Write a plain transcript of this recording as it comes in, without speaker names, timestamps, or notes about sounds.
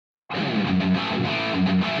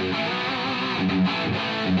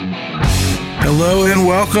Hello and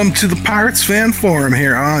welcome to the Pirates Fan Forum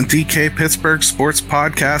here on DK Pittsburgh Sports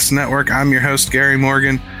Podcast Network. I'm your host, Gary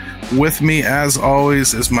Morgan. With me, as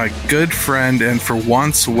always, is my good friend and for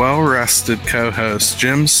once well-rested co-host,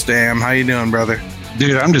 Jim Stamm. How you doing, brother?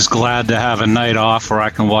 Dude, I'm just glad to have a night off where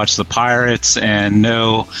I can watch the Pirates and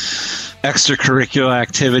no extracurricular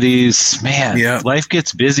activities. Man, Yep. Life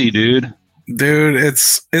gets busy, dude. Dude,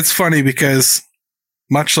 it's funny because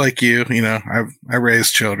much like you know, I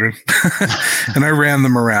raised children and I ran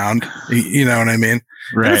them around. You know what I mean?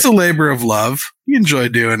 Right. And it's a labor of love. You enjoy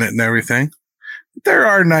doing it and everything. But there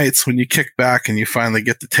are nights when you kick back and you finally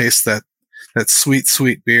get to taste that sweet,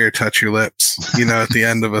 sweet beer touch your lips, you know, at the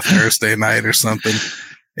end of a Thursday night or something.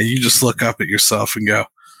 And you just look up at yourself and go,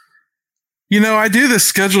 you know, I do this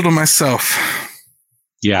schedule to myself.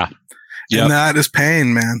 Yeah. Yep. And that is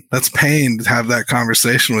pain, man. That's pain to have that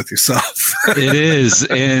conversation with yourself. It is.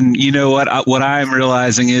 And you know what I'm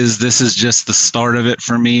realizing is this is just the start of it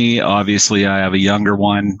for me. Obviously, I have a younger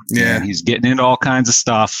one. Yeah. And he's getting into all kinds of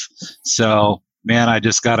stuff. So, man, I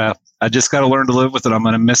just gotta learn to live with it. I'm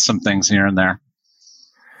going to miss some things here and there.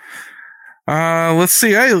 Let's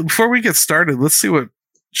see. Hey, before we get started, let's see what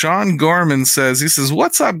John Gorman says. He says,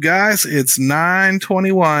 "What's up, guys? It's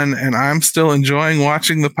 9:21 and I'm still enjoying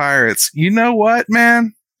watching the Pirates." You know what,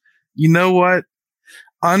 man? You know what?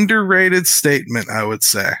 Underrated statement, I would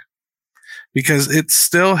say. Because it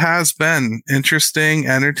still has been interesting,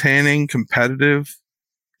 entertaining, competitive,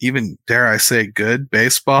 even, dare I say, good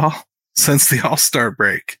baseball since the All-Star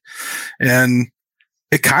break. And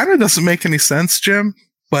it kind of doesn't make any sense, Jim.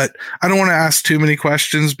 But I don't want to ask too many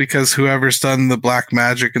questions because whoever's done the black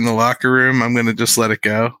magic in the locker room, I'm going to just let it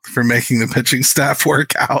go for making the pitching staff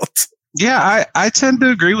work out. Yeah, I tend to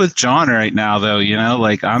agree with John right now, though. You know,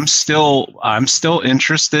 like I'm still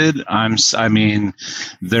interested. I mean,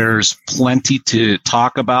 there's plenty to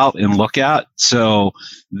talk about and look at. So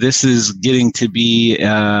this is getting to be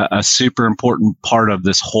a super important part of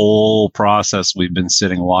this whole process we've been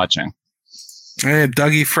sitting watching. Hey,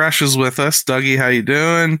 Dougie Fresh is with us. Dougie, how you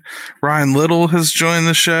doing? Ryan Little has joined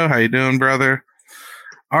the show. How you doing, brother?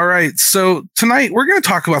 All right, so tonight we're going to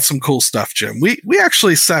talk about some cool stuff, Jim. We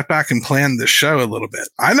actually sat back and planned this show a little bit.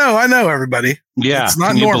 I know, everybody. Yeah, it's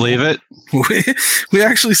not can you normal. believe it? We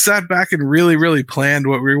actually sat back and really, really planned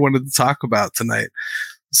what we wanted to talk about tonight.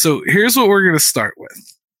 So here's what we're going to start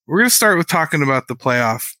with. We're going to start with talking about the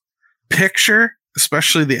playoff picture,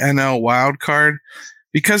 especially the NL wild card.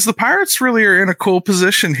 Because the Pirates really are in a cool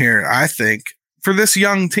position here, I think, for this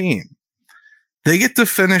young team. They get to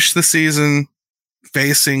finish the season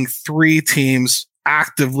facing three teams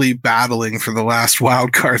actively battling for the last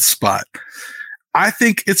wild card spot. I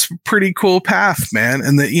think it's a pretty cool path, man.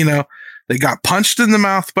 And that, you know, they got punched in the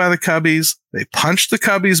mouth by the Cubbies. They punched the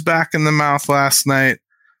Cubbies back in the mouth last night.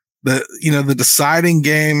 The deciding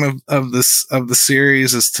game of the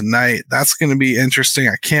series is tonight. That's going to be interesting.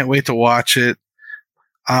 I can't wait to watch it.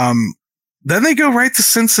 Then they go right to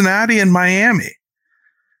Cincinnati and Miami.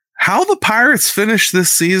 How the Pirates finish this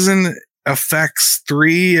season affects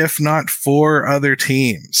 3, if not 4 other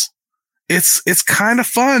teams. It's kind of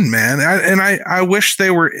fun, man. I wish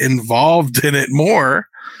they were involved in it more,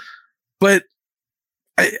 but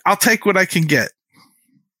I'll take what I can get.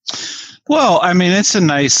 Well, I mean, it's a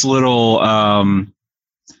nice little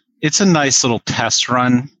test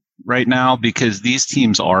run right now because these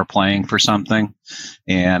teams are playing for something.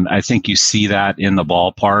 And I think you see that in the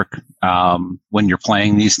ballpark when you're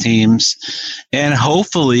playing these teams. And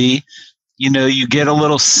hopefully, you know, you get a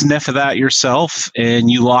little sniff of that yourself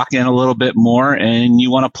and you lock in a little bit more and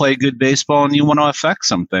you want to play good baseball and you want to affect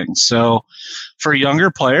some things. So for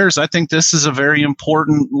younger players, I think this is a very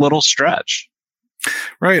important little stretch.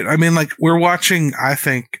 Right. I mean, like we're watching, I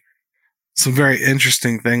think, some very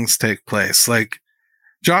interesting things take place. Like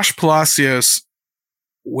Josh Palacios,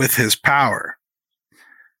 with his power,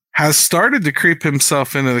 has started to creep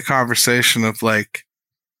himself into the conversation of like,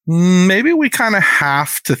 maybe we kind of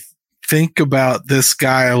have to think about this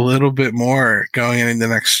guy a little bit more going into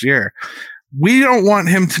next year. We don't want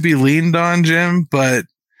him to be leaned on, Jim, but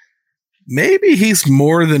maybe he's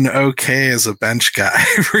more than okay as a bench guy.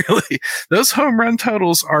 Really, those home run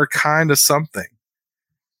totals are kind of something.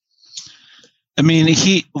 I mean,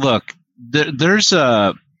 there's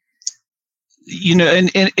a, you know,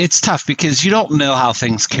 and it's tough because you don't know how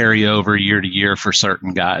things carry over year to year for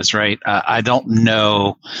certain guys, right? I don't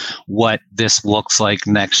know what this looks like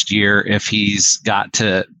next year if he's got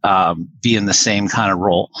to be in the same kind of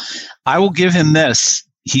role. I will give him this.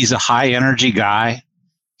 He's a high energy guy.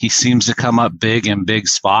 He seems to come up big in big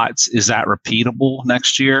spots. Is that repeatable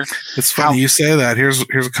next year? It's funny you say that. Here's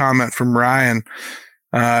a comment from Ryan.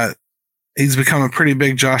 He's become a pretty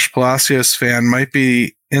big Josh Palacios fan. Might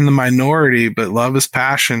be in the minority, but love his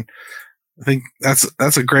passion. I think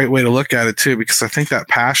that's a great way to look at it too, because I think that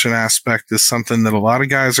passion aspect is something that a lot of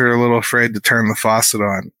guys are a little afraid to turn the faucet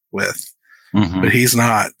on with, but he's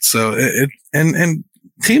not. So and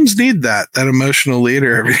teams need that emotional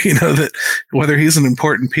leader, that whether he's an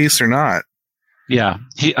important piece or not. Yeah.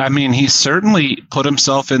 He certainly put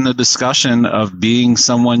himself in the discussion of being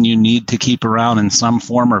someone you need to keep around in some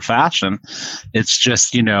form or fashion. It's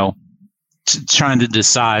just, trying to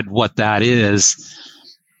decide what that is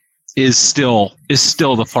still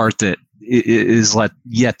the part that is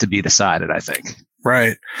yet to be decided, I think.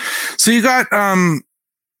 Right. So you got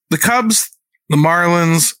the Cubs, the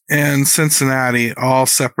Marlins, and Cincinnati all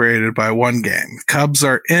separated by one game. Cubs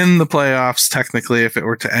are in the playoffs, technically, if it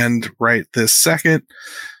were to end right this second.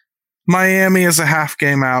 Miami is a half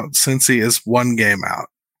game out. Cincy is 1 game out.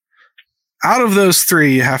 Out of those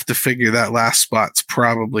 3, you have to figure that last spot's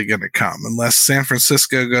probably going to come, unless San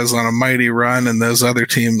Francisco goes on a mighty run and those other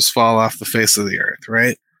teams fall off the face of the earth,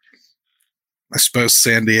 right? I suppose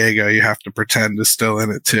San Diego, you have to pretend, is still in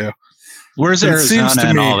it too. Where's Arizona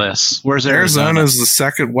in all this? Where's Arizona? Arizona's the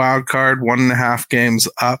second wild card, 1.5 games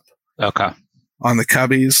up. Okay. On the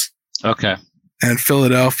Cubbies. Okay. And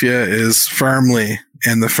Philadelphia is firmly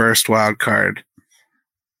in the first wild card,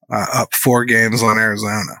 up 4 games on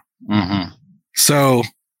Arizona. Mm-hmm. So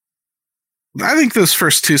I think those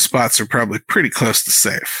first 2 spots are probably pretty close to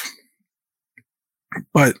safe.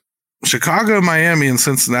 But Chicago, Miami, and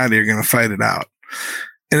Cincinnati are going to fight it out.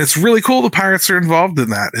 And it's really cool the Pirates are involved in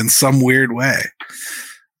that in some weird way.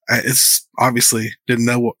 It's obviously didn't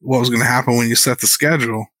know what was going to happen when you set the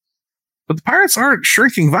schedule. But the Pirates aren't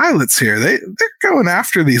shrinking violets here. They're going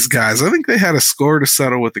after these guys. I think they had a score to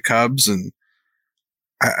settle with the Cubs, and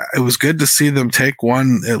it was good to see them take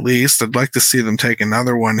one at least. I'd like to see them take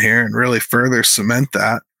another one here and really further cement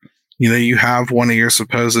that. You have one of your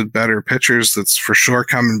supposed better pitchers that's for sure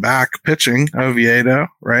coming back pitching, Oviedo,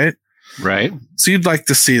 right? Right. So you'd like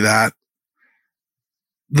to see that.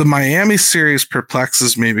 The Miami series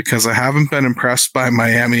perplexes me because I haven't been impressed by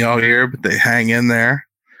Miami all year, but they hang in there.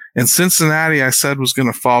 And Cincinnati, I said, was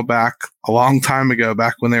going to fall back a long time ago,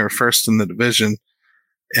 back when they were first in the division.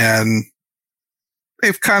 And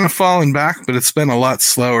they've kind of fallen back, but it's been a lot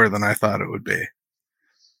slower than I thought it would be.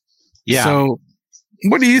 Yeah. So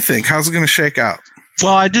what do you think? How's it going to shake out?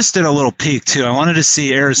 Well, I just did a little peek too. I wanted to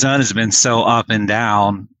see. Arizona's been so up and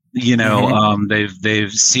down.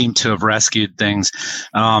 They've seemed to have rescued things.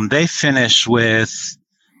 They finish with,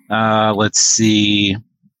 let's see,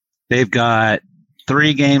 they've got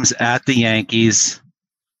 3 games at the Yankees,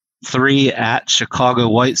 3 at Chicago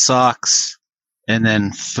White Sox, and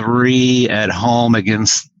then 3 at home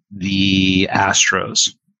against the Astros.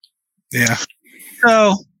 Yeah.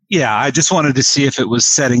 So, yeah, I just wanted to see if it was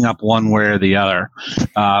setting up one way or the other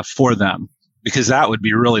for them, because that would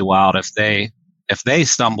be really wild if they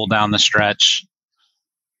stumble down the stretch.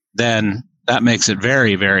 Then that makes it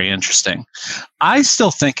very, very interesting. I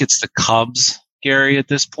still think it's the Cubs, Gary, at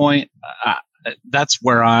this point. That's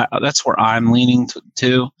where I'm leaning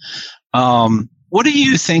to. What do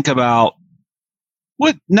you think about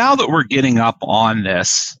now that we're getting up on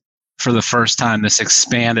this for the first time, this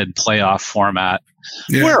expanded playoff format?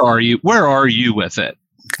 Yeah. Where are you with it?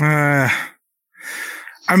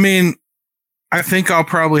 I think I'll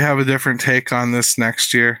probably have a different take on this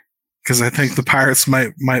next year, because I think the Pirates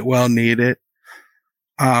might well need it.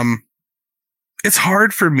 It's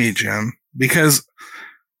hard for me, Jim, because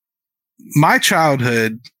my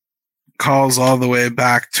childhood calls all the way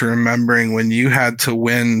back to remembering when you had to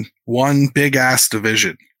win one big ass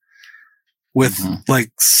division with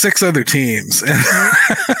like 6 other teams. And,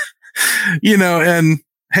 and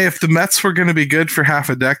hey, if the Mets were going to be good for half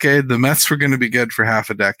a decade, the Mets were going to be good for half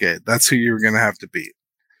a decade. That's who you were going to have to beat.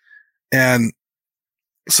 And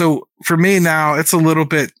so for me now,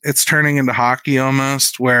 it's turning into hockey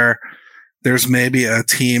almost, where there's maybe a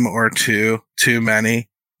team or 2 too many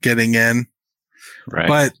getting in. Right.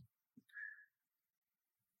 But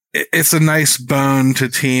it's a nice bone to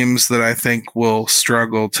teams that I think will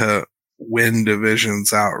struggle to win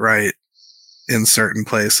divisions outright in certain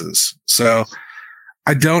places. So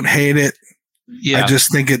I don't hate it. Yeah. I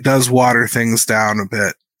just think it does water things down a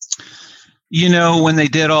bit. When they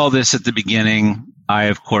did all this at the beginning, I,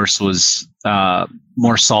 of course, was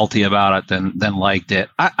more salty about it than liked it.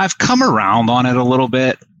 I've come around on it a little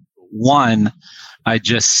bit. One, I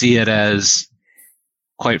just see it as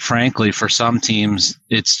quite frankly, for some teams,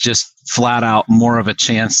 it's just flat out more of a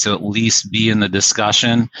chance to at least be in the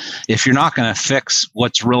discussion. If you're not going to fix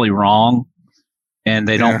what's really wrong, and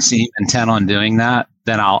they don't seem intent on doing that,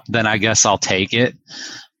 then I guess I'll take it.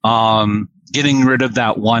 Getting rid of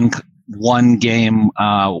that one game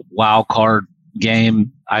wild card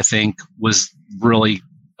game, I think, was really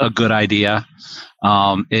a good idea.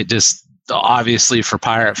 It just, obviously for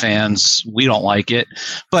Pirate fans, we don't like it,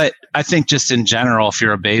 but I think just in general, if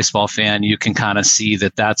you're a baseball fan, you can kind of see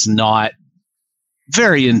that that's not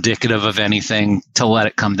very indicative of anything to let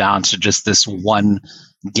it come down to just this one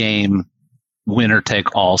game winner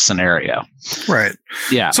take all scenario. Right.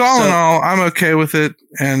 Yeah. So all in all, I'm okay with it.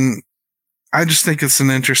 And I just think it's an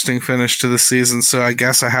interesting finish to the season. So I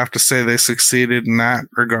guess I have to say they succeeded in that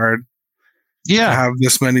regard. Yeah. To have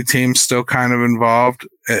this many teams still kind of involved.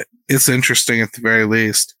 It's interesting at the very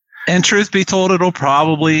least. And truth be told, it'll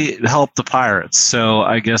probably help the Pirates. So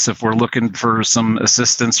I guess if we're looking for some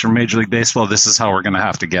assistance from Major League Baseball, this is how we're going to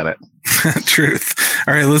have to get it. Truth.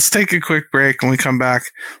 All right, let's take a quick break. When we come back,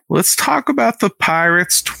 let's talk about the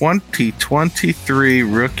Pirates 2023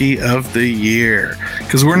 Rookie of the Year.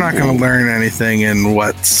 Because we're not going to learn anything in,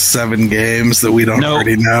 7 games that we don't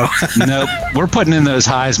already know? Nope. We're putting in those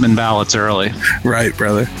Heisman ballots early. Right,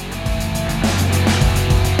 brother.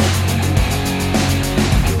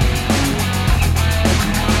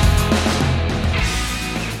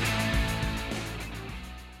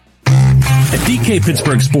 At DK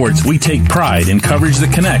Pittsburgh Sports, we take pride in coverage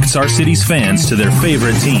that connects our city's fans to their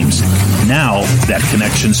favorite teams. Now, that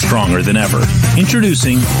connection's stronger than ever.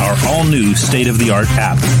 Introducing our all-new state-of-the-art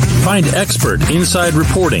app. Find expert inside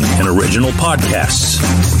reporting and original podcasts.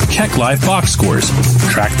 Check live box scores.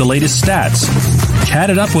 Track the latest stats. Chat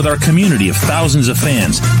it up with our community of thousands of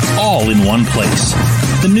fans, all in one place.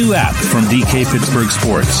 The new app from DK Pittsburgh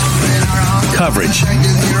Sports. Coverage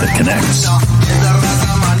that connects.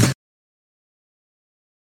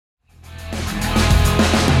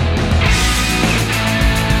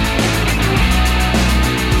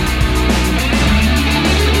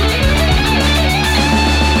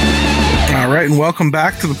 All right, and welcome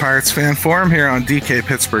back to the Pirates Fan Forum here on DK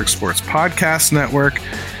Pittsburgh Sports Podcast Network.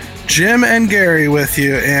 Jim and Gary with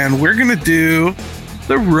you, and we're going to do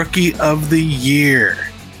the Rookie of the Year,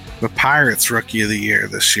 the Pirates Rookie of the Year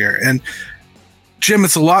this year. And Jim,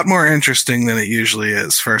 it's a lot more interesting than it usually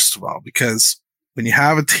is, first of all, because when you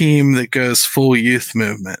have a team that goes full youth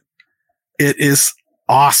movement, it is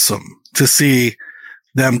awesome to see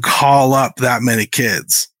them call up that many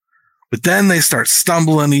kids. But then they start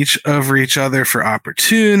stumbling over each other for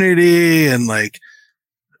opportunity. And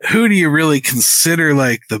who do you really consider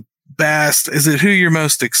the best? Is it who you're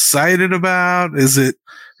most excited about? Is it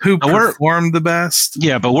who performed the best?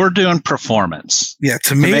 Yeah, but we're doing performance. Yeah,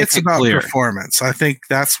 to me, it's about performance. I think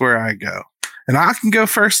that's where I go. And I can go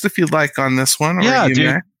first if you'd like on this one. Yeah,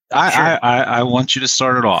 dude. I want you to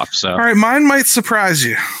start it off. So, all right, mine might surprise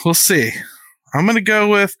you. We'll see. I'm going to go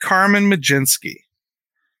with Carmen Mlodzinski.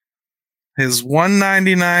 His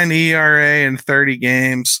 1.99 ERA in 30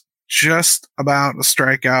 games, just about a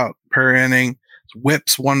strikeout per inning.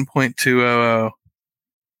 Whips 1.200.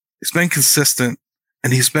 He's been consistent,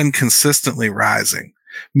 and he's been consistently rising,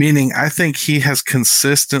 meaning I think he has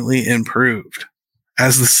consistently improved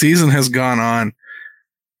as the season has gone on,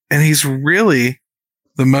 and he's really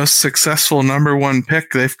the most successful number 1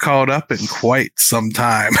 pick they've called up in quite some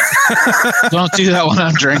time. Don't do that when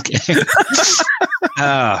I'm drinking.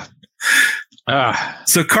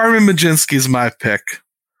 So Carmen Mlodzinski is my pick.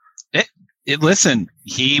 Listen,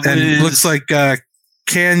 it looks like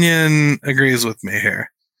Canyon agrees with me here.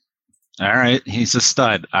 All right, he's a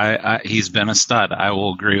stud. He's been a stud. I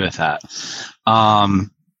will agree with that.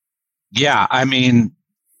 Yeah, I mean,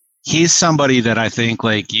 he's somebody that I think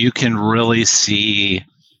you can really see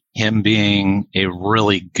him being a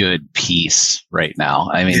really good piece right now.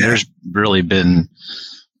 I mean, there's really been,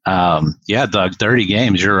 Doug, 30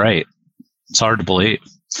 games. You're right. It's hard to believe,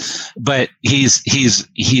 but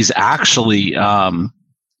he's actually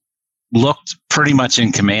looked pretty much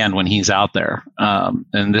in command when he's out there.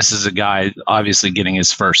 And this is a guy obviously getting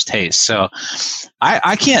his first taste. So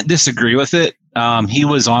I can't disagree with it. He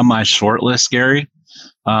was on my short list, Gary.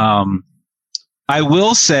 I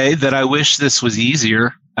will say that I wish this was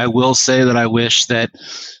easier. I will say that I wish that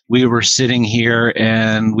we were sitting here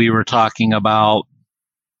and we were talking about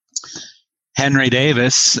Henry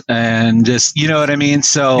Davis and just, you know what I mean?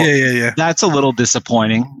 So yeah. That's a little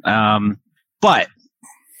disappointing. But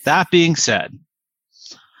that being said,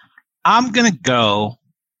 I'm going to go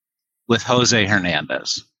with Jose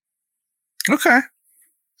Hernandez. Okay.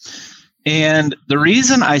 And the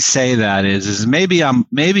reason I say that is maybe I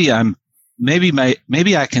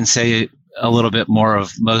can say a little bit more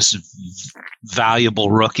of most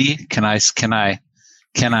valuable rookie. Can I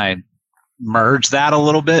merge that a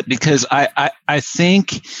little bit? Because I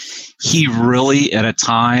think he really, at a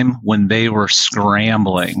time when they were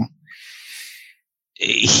scrambling,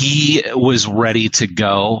 he was ready to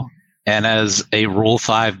go. And as a Rule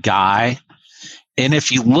 5 guy, and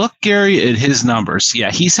if you look, Gary, at his numbers,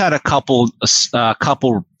 yeah, he's had a couple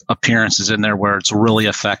appearances in there where it's really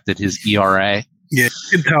affected his ERA. Yeah,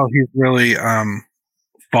 you can tell he's really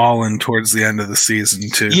fallen towards the end of the season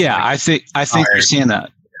too. Yeah, I think you're seeing that,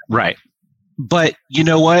 right? But you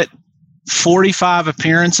know what? 45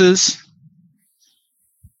 appearances.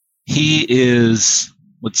 He is.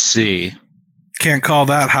 Let's see. Can't call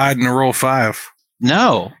that hiding a Rule 5.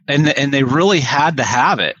 No, and they really had to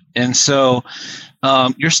have it, and so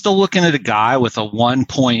you're still looking at a guy with a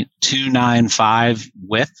 1.295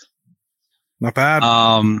 width. Not bad.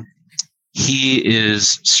 He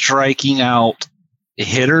is striking out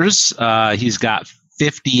hitters. He's got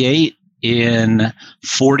 58 in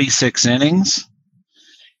 46 innings.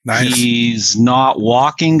 Nice. He's not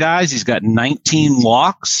walking guys. He's got 19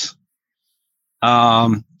 walks.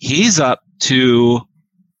 He's up to,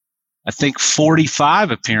 I think,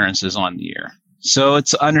 45 appearances on the year. So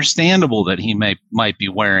it's understandable that he might be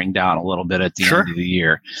wearing down a little bit at the end of the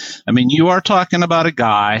year. I mean, you are talking about a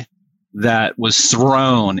guy that was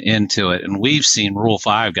thrown into it, and we've seen Rule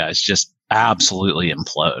 5 guys just absolutely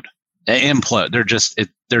implode. They're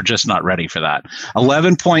just not ready for that.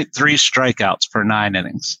 11.3 strikeouts per 9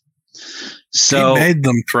 innings. So he made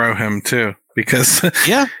them throw him too, because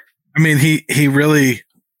yeah, I mean, he really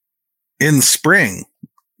in spring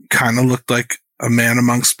kind of looked like a man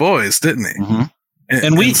amongst boys, didn't he? Mm-hmm.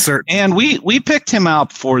 And we picked him out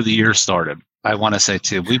before the year started. I want to say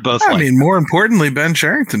too. We both. I mean, more importantly, Ben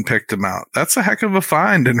Cherington picked him out. That's a heck of a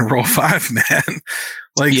find in Rule 5, man.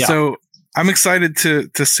 So I'm excited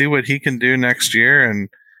to see what he can do next year. And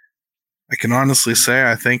I can honestly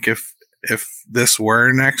say, I think if this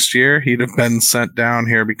were next year, he'd have been sent down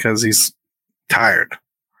here because he's tired.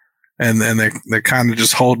 And they're kind of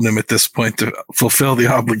just holding him at this point to fulfill the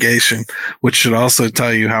obligation, which should also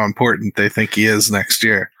tell you how important they think he is next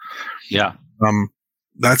year. Yeah.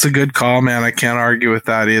 That's a good call, man. I can't argue with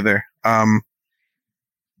that either.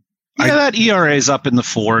 That ERA is up in the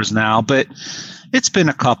 4s now, but it's been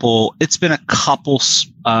a couple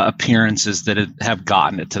appearances that have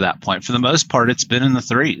gotten it to that point. For the most part, it's been in the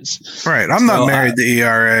 3s. Right. I'm not married to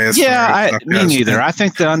ERA. Me neither. I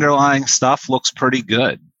think the underlying stuff looks pretty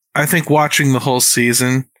good. I think watching the whole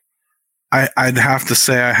season, I'd have to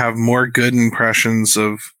say I have more good impressions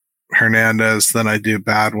of Hernandez than I do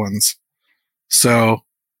bad ones. So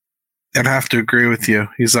I'd have to agree with you.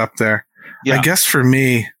 He's up there. Yeah. I guess for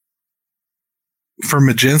me, for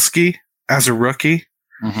Majinski as a rookie,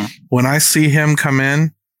 when I see him come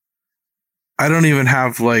in, I don't even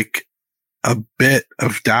have like a bit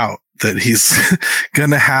of doubt that he's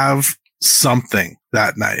going to have something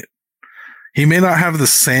that night. He may not have the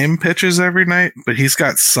same pitches every night, but he's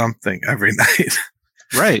got something every night.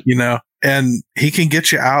 Right. And he can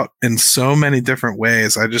get you out in so many different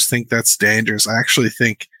ways. I just think that's dangerous. I actually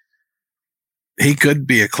think he could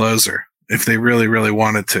be a closer if they really, really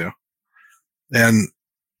wanted to. And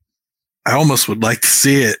I almost would like to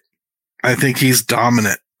see it. I think he's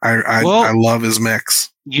dominant. I love his mix.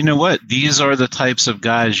 You know what? These are the types of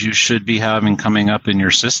guys you should be having coming up in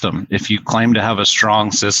your system. If you claim to have a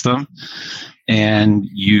strong system, and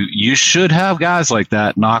you should have guys like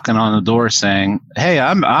that knocking on the door saying, "Hey,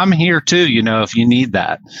 I'm here too, if you need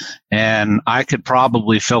that." And I could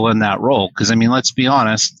probably fill in that role because, I mean, let's be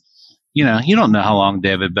honest, you don't know how long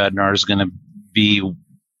David Bednar is going to be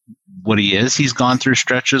what he is. He's gone through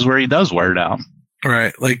stretches where he does wear down.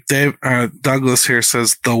 Right. Like Douglas here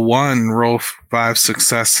says, the one Rule 5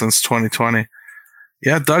 success since 2020.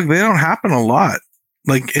 Yeah, Doug, they don't happen a lot,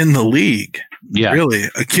 like in the league. Yeah. Really.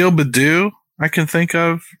 Akil Baddoo, I can think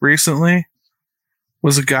of recently,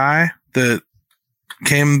 was a guy that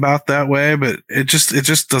came about that way, but it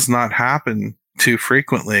just does not happen too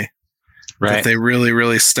frequently. Right. That they really,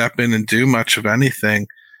 really step in and do much of anything.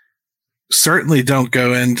 Certainly don't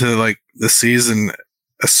go into like the season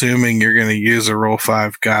assuming you're going to use a Rule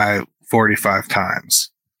 5 guy 45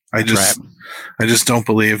 times. I just don't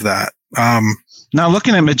believe that. Now,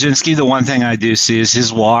 looking at Majinski, the one thing I do see is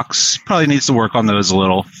his walks. Probably needs to work on those a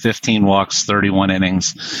little. 15 walks, 31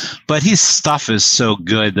 innings. But his stuff is so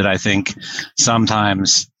good that I think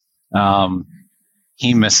sometimes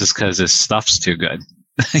he misses because his stuff's too good.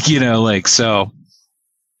 So.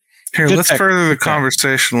 Here, Good let's pick. further the Good pick.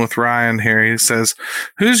 conversation with Ryan here. He says,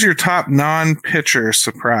 who's your top non-pitcher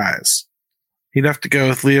surprise? He'd have to go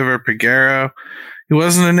with Liover Peguero. He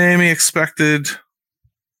wasn't a name he expected to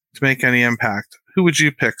make any impact. Who would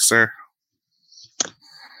you pick, sir?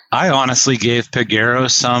 I honestly gave Peguero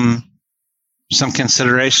some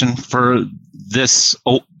consideration for this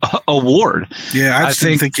award. Yeah, I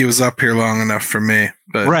didn't think he was up here long enough for me.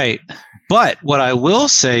 But. Right. But what I will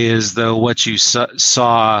say is, though, what you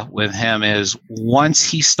saw with him is once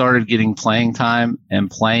he started getting playing time and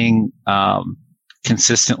playing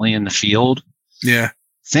consistently in the field,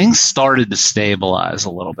 things started to stabilize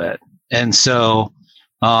a little bit. And so,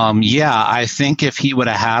 I think if he would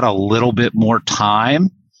have had a little bit more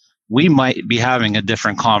time, we might be having a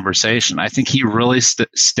different conversation. I think he really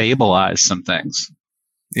stabilized some things.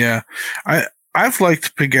 Yeah, I've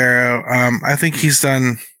liked Peguero. I think he's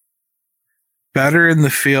done better in the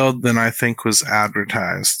field than I think was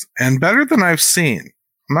advertised, and better than I've seen.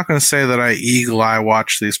 I'm not going to say that I eagle eye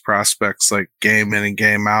watch these prospects like game in and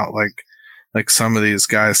game out like some of these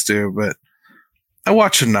guys do, but I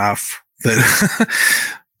watch enough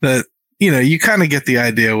that you kind of get the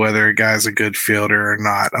idea whether a guy's a good fielder or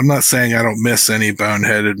not. I'm not saying I don't miss any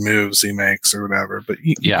boneheaded moves he makes or whatever, but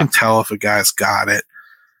you can tell if a guy's got it.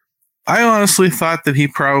 I honestly thought that he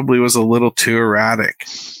probably was a little too erratic.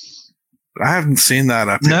 But I haven't seen that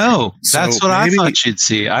up here. No, that's what I thought you'd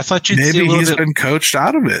see. I thought you'd see maybe he's been coached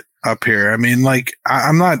out of it up here. I mean, like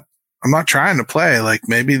I'm not trying to play. Like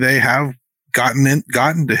maybe they have gotten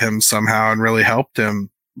to him somehow and really helped him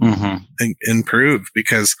improve,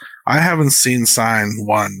 because I haven't seen sign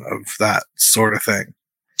one of that sort of thing.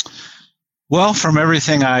 Well, from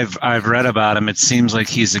everything I've read about him, it seems like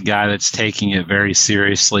he's a guy that's taking it very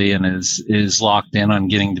seriously and is locked in on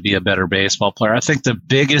getting to be a better baseball player. I think the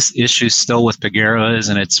biggest issue still with Peguero is,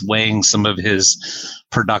 and it's weighing some of his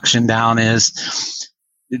production down, is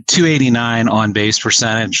 289 on base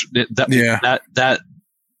percentage.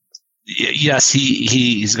 Yes,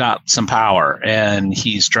 he's got some power and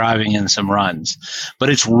he's driving in some runs, but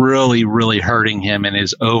it's really, really hurting him in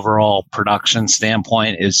his overall production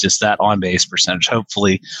standpoint is just that on base percentage.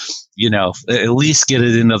 Hopefully, at least get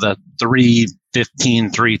it into the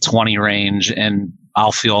 315, 320 range, and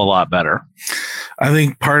I'll feel a lot better. I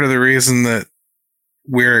think part of the reason that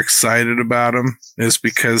we're excited about him is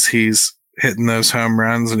because he's hitting those home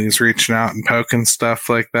runs and he's reaching out and poking stuff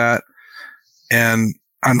like that. And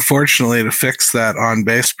unfortunately, to fix that on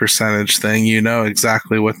base percentage thing,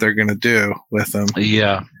 exactly what they're going to do with him.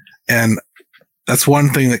 Yeah. And that's one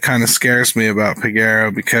thing that kind of scares me about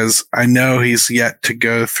Peguero, because I know he's yet to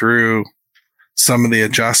go through some of the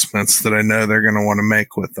adjustments that I know they're going to want to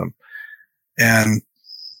make with him. And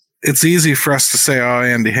it's easy for us to say, oh,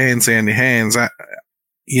 Andy Haynes.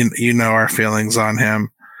 Our feelings on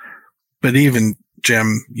him. But even,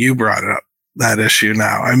 Jim, you brought up that issue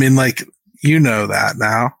now. I mean, like, that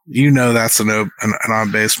now. That's an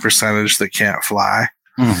on-base percentage that can't fly.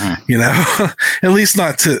 At least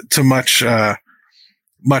not to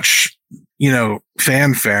much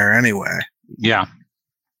fanfare anyway. Yeah.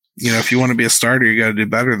 If you want to be a starter, you got to do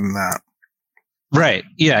better than that. Right.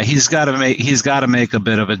 Yeah. He's got to make a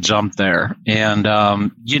bit of a jump there. And,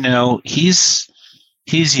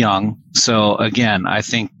 he's young. So again, I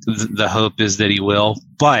think the hope is that he will,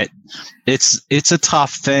 but it's a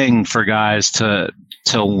tough thing for guys to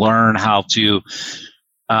learn how to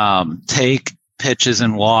take pitches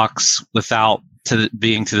and walks without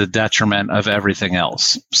being to the detriment of everything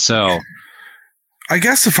else. So I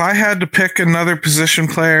guess if I had to pick another position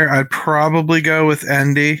player, I'd probably go with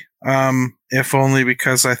Endy, if only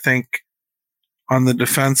because I think on the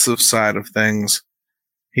defensive side of things,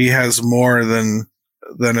 he has more than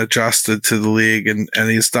adjusted to the league, and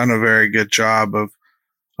he's done a very good job of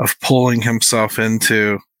pulling himself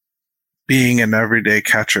into being an everyday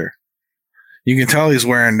catcher. You can tell he's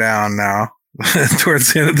wearing down now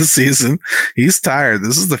towards the end of the season. He's tired.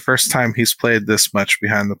 This is the first time he's played this much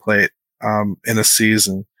behind the plate in a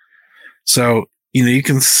season. So, you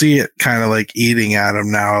can see it kind of like eating at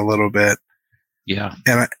him now a little bit. Yeah.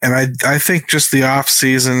 And I think just the off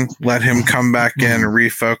season, let him come back in and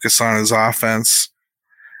refocus on his offense.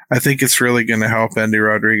 I think it's really going to help Endy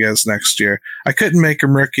Rodriguez next year. I couldn't make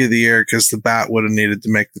him Rookie of the Year because the bat would have needed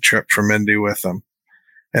to make the trip from Indy with him,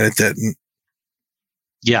 and it didn't.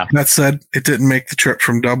 Yeah. That said, it didn't make the trip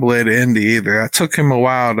from AA to Indy either. That took him a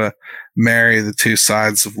while to marry the two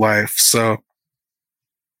sides of life. So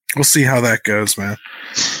we'll see how that goes, man.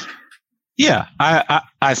 Yeah.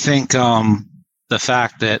 I think the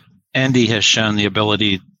fact that Endy has shown the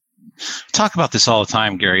ability – talk about this all the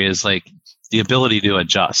time, Gary, is like – the ability to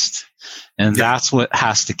adjust. And that's what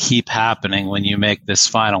has to keep happening when you make this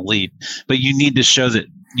final leap. But you need to show that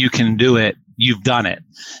you can do it. You've done it.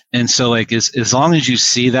 And so like as long as you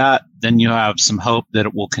see that, then you have some hope that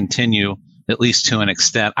it will continue, at least to an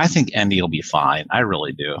extent. I think Endy will be fine. I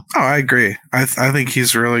really do. Oh, I agree. I think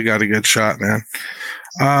he's really got a good shot, man.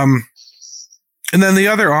 And then the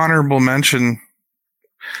other honorable mention,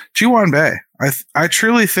 Ji-hwan Bae. I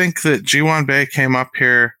truly think that Ji-hwan Bae came up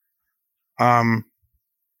here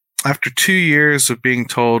after 2 years of being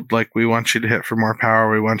told, like, we want you to hit for more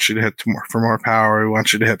power, we want you to hit for more power, we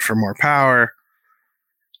want you to hit for more power.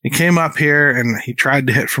 He came up here and he tried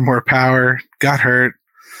to hit for more power, got hurt.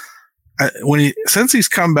 Since he's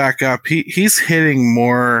come back up, he's hitting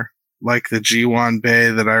more like the Ji-hwan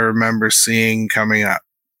Bae that I remember seeing coming up,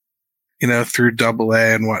 through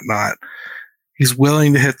AA and whatnot. He's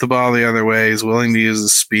willing to hit the ball the other way. He's willing to use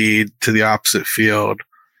his speed to the opposite field.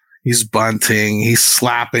 He's bunting. He's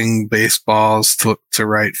slapping baseballs to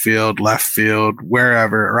right field, left field,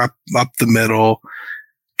 wherever, or up the middle.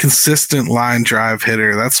 Consistent line drive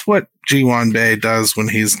hitter. That's what Ji-hwan Bae does when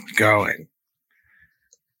he's going.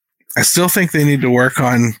 I still think they need to work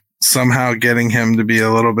on somehow getting him to be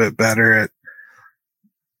a little bit better at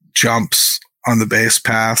jumps on the base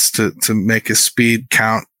paths to make his speed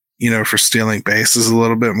count, for stealing bases a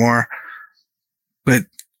little bit more. But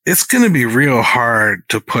it's going to be real hard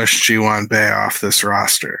to push Ji-hwan Bae off this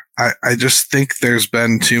roster. I just think there's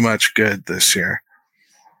been too much good this year.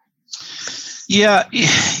 Yeah,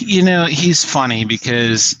 he's funny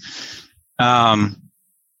because I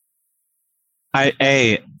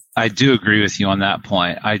do agree with you on that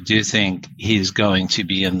point. I do think he's going to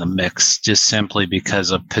be in the mix just simply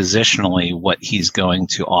because of positionally what he's going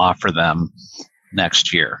to offer them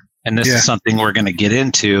next year. And this is something we're going to get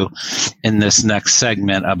into in this next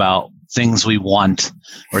segment about things we want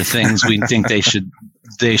or things we think they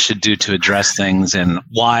should do to address things and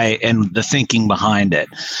why and the thinking behind it.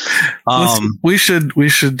 We should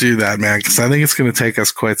do that, man, because I think it's going to take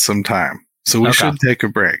us quite some time. So we should take a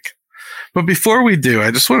break. But before we do,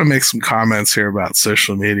 I just want to make some comments here about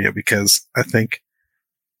social media because I think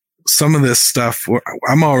some of this stuff,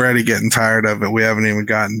 I'm already getting tired of it. We haven't even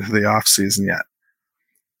gotten to the off season yet.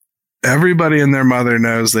 Everybody and their mother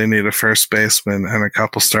knows they need a first baseman and a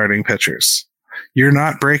couple starting pitchers. You're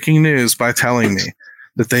not breaking news by telling me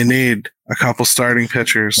that they need a couple starting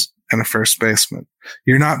pitchers and a first baseman.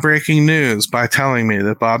 You're not breaking news by telling me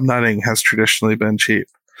that Bob Nutting has traditionally been cheap.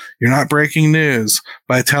 You're not breaking news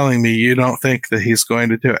by telling me you don't think that he's going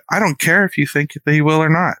to do it. I don't care if you think that he will or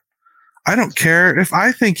not. I don't care if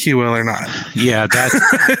I think he will or not. Yeah,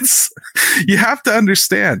 that's you have to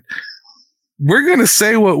understand. We're going to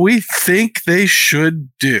say what we think they should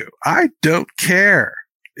do. I don't care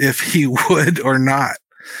if he would or not.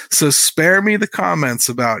 So spare me the comments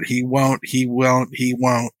about he won't.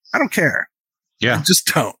 I don't care. Yeah. I just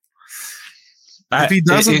don't. If he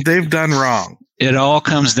doesn't, they've done wrong. It all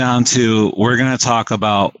comes down to we're going to talk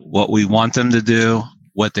about what we want them to do,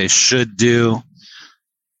 what they should do.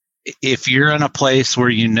 If you're in a place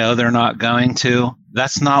where they're not going to,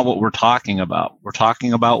 that's not what we're talking about. We're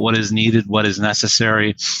talking about what is needed, what is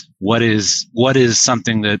necessary, what is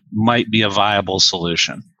something that might be a viable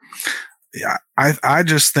solution. Yeah, I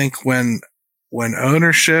just think when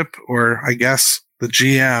ownership, or I guess the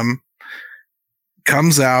GM,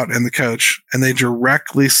 comes out and the coach and they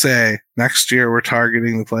directly say next year we're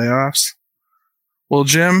targeting the playoffs. Well,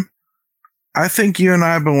 Jim, I think you and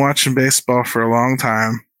I have been watching baseball for a long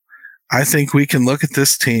time. I think we can look at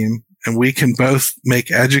this team and we can both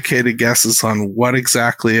make educated guesses on what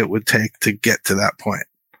exactly it would take to get to that point.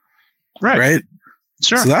 Right?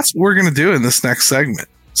 Sure. So that's what we're going to do in this next segment.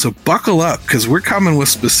 So buckle up because we're coming with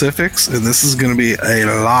specifics and this is going to be a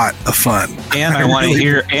lot of fun. And I want to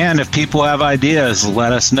hear, and if people have ideas,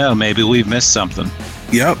 let us know. Maybe we've missed something.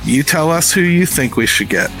 Yep. You tell us who you think we should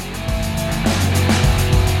get.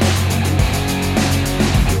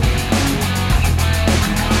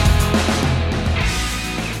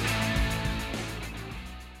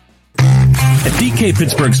 At DK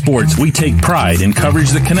Pittsburgh Sports, we take pride in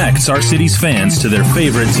coverage that connects our city's fans to their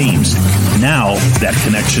favorite teams. Now, that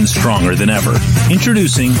connection's stronger than ever.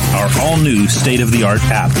 Introducing our all-new state-of-the-art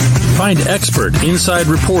app. Find expert inside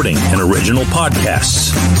reporting and original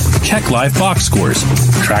podcasts. Check live box scores.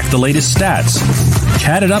 Track the latest stats.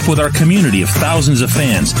 Chat it up with our community of thousands of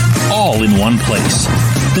fans, all in one place.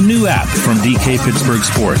 The new app from DK Pittsburgh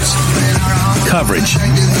Sports. Coverage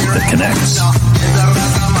that connects.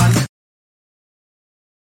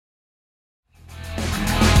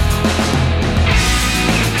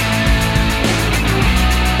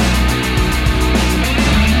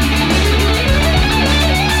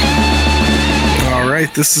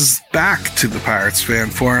 right, this is back to the Pirates Fan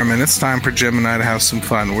Forum, and it's time for Jim and I to have some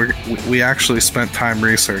fun. We actually spent time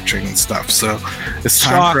researching and stuff, so it's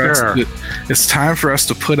time for us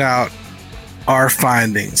to put out our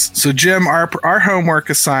findings. So, Jim, our homework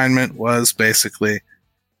assignment was basically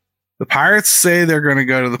the Pirates say they're going to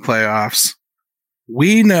go to the playoffs.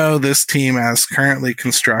 We know this team as currently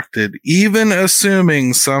constructed, even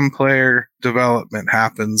assuming some player development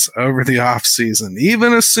happens over the offseason,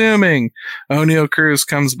 even assuming O'Neal Cruz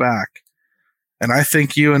comes back. And I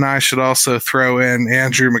think you and I should also throw in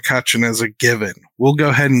Andrew McCutchen as a given. We'll go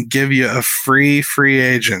ahead and give you a free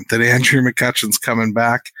agent that Andrew McCutchen's coming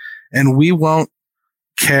back, and we won't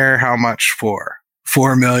care how much for.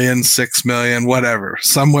 4 million, 6 million, whatever,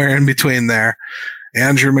 somewhere in between there.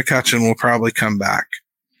 Andrew McCutchen will probably come back.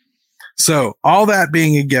 So, all that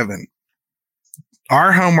being a given,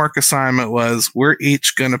 our homework assignment was we're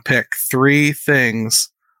each going to pick 3 things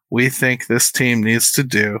we think this team needs to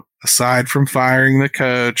do, aside from firing the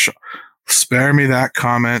coach. Spare me that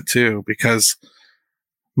comment, too, because,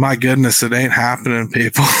 my goodness, it ain't happening,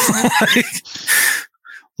 people.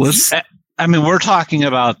 We're talking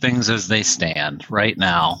about things as they stand right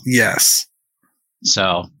now. Yes.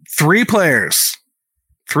 So, 3 players.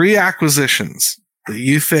 3 acquisitions that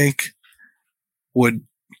you think would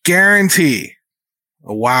guarantee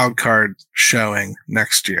a wild card showing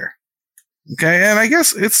next year. Okay, and I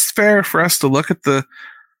guess it's fair for us to look at the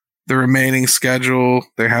remaining schedule.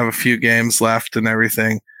 They have a few games left and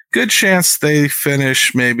everything. Good chance they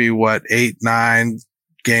finish maybe 8, 9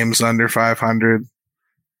 games under 500.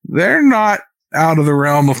 They're not out of the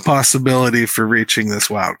realm of possibility for reaching this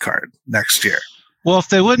wild card next year. Well, if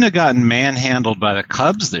they wouldn't have gotten manhandled by the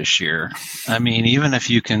Cubs this year, even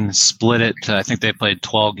if you can split it to, I think they played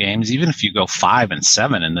 12 games, even if you go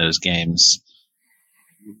 5-7 in those games,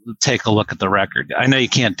 take a look at the record. I know you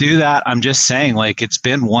can't do that. I'm just saying, it's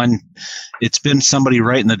been somebody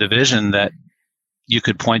right in the division that you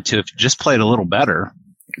could point to if you just played a little better.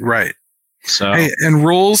 Right. So, hey, and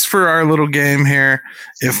rules for our little game here.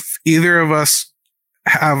 If either of us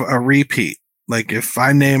have a repeat, like if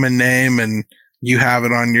I name a name and you have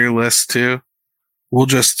it on your list too, we'll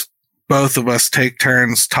just both of us take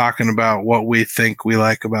turns talking about what we think we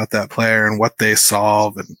like about that player and what they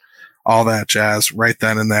solve and all that jazz right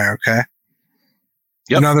then and there. Okay.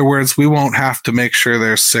 Yep. In other words, we won't have to make sure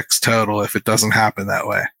there's 6 total if it doesn't happen that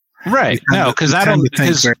way. Right. No, because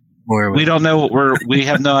we don't know we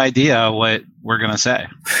have no idea what we're going to say.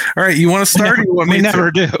 All right. You want to start? We never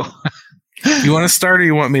do. You want to start or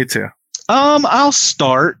you want me to? I'll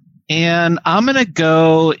start. And I'm going to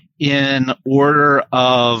go in order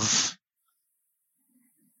of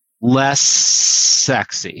less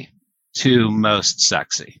sexy to most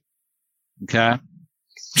sexy. Okay?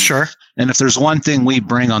 Sure. And if there's one thing we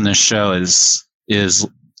bring on this show is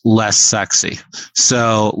less sexy.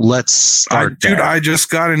 So let's start there. Dude, I just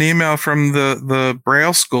got an email from the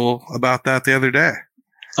Braille school about that the other day.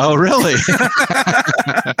 Oh, really?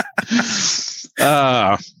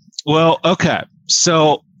 Well, okay.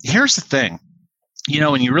 So here's the thing.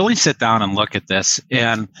 When you really sit down and look at this,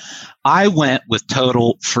 and I went with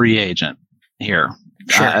total free agent here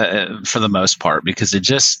for the most part because it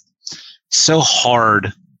just so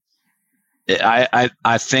hard.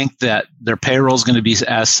 I think that their payroll is going to be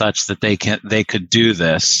as such that they could do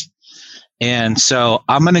this, and so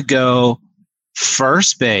I'm going to go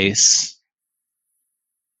first base.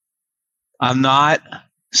 I'm not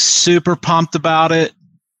super pumped about it,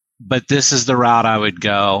 but this is the route I would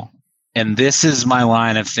go. And this is my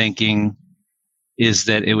line of thinking, is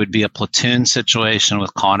that it would be a platoon situation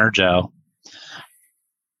with Connor Joe.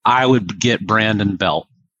 I would get Brandon Belt.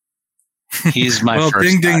 He's my well, first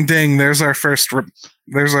ding, guy. ding, ding. There's our first.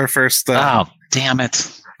 Oh, damn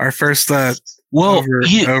it. Our first overlap.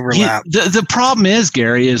 The problem is,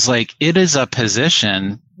 Gary, is it is a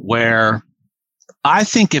position where I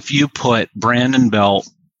think if you put Brandon Belt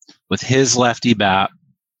with his lefty bat,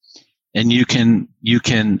 and you can,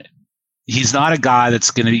 he's not a guy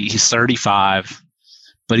that's going to be, he's 35,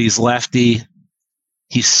 but he's lefty.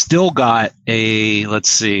 He's still got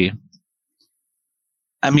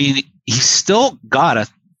he's still got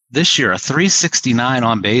this year a 369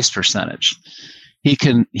 on base percentage. He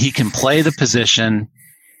can play the position.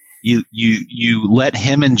 You let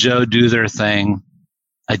him and Joe do their thing.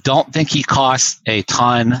 I don't think he costs a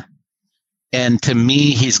ton. And to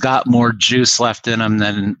me, he's got more juice left in him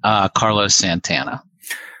than Carlos Santana.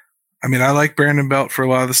 I like Brandon Belt for a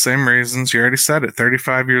lot of the same reasons. You already said it.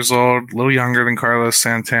 35 years old, a little younger than Carlos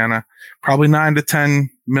Santana. Probably 9 to 10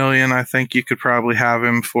 million. I think you could probably have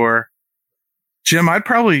him for. Jim, I'd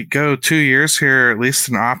probably go 2 years here, or at least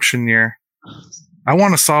an option year. I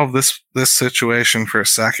want to solve this situation for a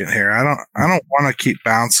second here. I don't want to keep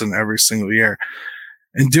bouncing every single year.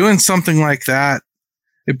 And doing something like that,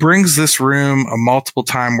 it brings this room a multiple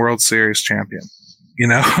time World Series champion, you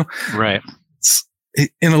know? Right.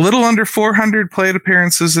 In a little under 400 plate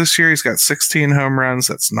appearances this year, he's got 16 home runs.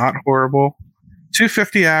 That's not horrible.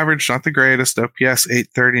 250 average, not the greatest. OPS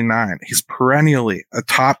 839. He's perennially a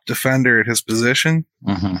top defender at his position.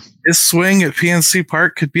 Mm-hmm. His swing at PNC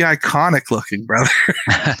Park could be iconic looking, brother.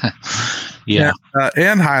 Yeah.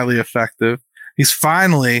 And highly effective. He's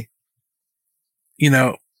finally, you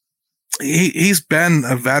know, he's been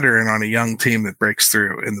a veteran on a young team that breaks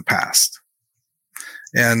through in the past.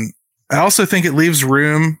 And I also think it leaves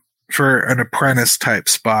room for an apprentice type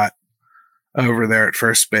spot over there at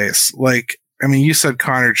first base. Like, I mean, you said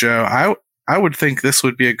Connor Joe. I would think this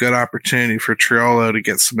would be a good opportunity for Triolo to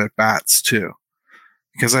get some at-bats too.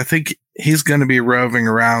 Because I think he's going to be roving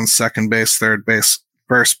around second base, third base,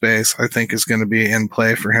 first base. I think is going to be in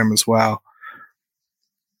play for him as well.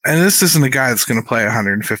 And this isn't a guy that's going to play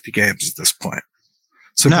 150 games at this point.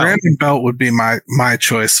 So no. Brandon Belt would be my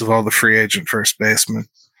choice of all the free agent first basemen.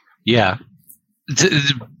 Yeah.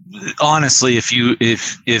 Honestly, if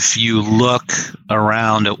you look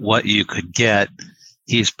around at what you could get,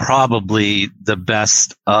 he's probably the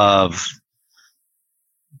best of.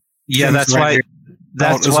 Yeah, that's why.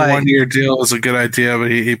 That's why a 1-year deal is a good idea,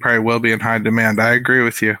 but he probably will be in high demand. I agree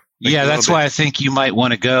with you. Yeah, that's why I think you might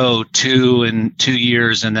want to go 2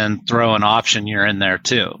 years and then throw an option year in there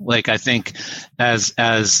too. Like I think as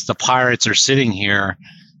the Pirates are sitting here,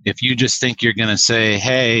 if you just think you're going to say,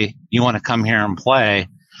 hey, you want to come here and play.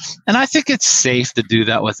 And I think it's safe to do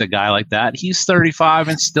that with a guy like that. He's 35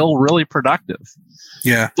 and still really productive.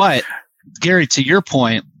 Yeah. But Gary, to your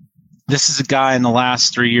point, this is a guy in the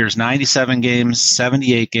last 3 years, 97 games,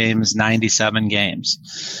 78 games, 97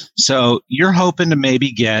 games. So you're hoping to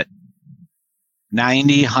maybe get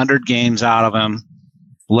 90, 100 games out of him.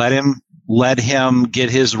 Let him get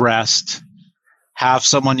his rest. Have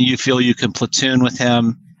someone you feel you can platoon with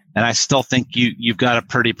him. And I still think you've got a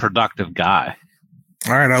pretty productive guy.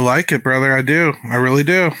 All right, I like it, brother. I do. I really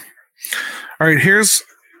do. All right, here's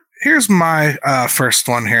my first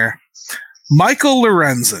one here. Michael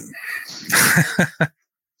Lorenzen.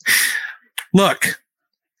 Look,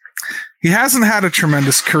 he hasn't had a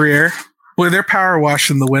tremendous career. Boy, they're power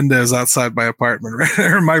washing the windows outside my apartment, right,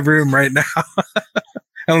 or my room right now. I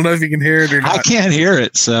don't know if you can hear it or not. I can't hear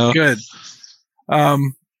it, so good.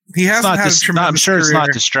 He hasn't had a tremendous I'm sure career, it's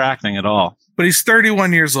not distracting at all. But he's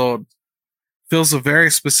 31 years old. Fills a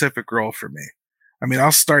very specific role for me. I mean,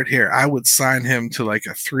 I'll start here. I would sign him to like a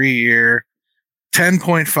 3-year,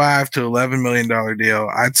 $10.5 to $11 million deal.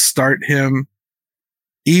 I'd start him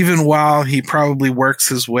even while he probably works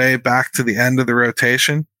his way back to the end of the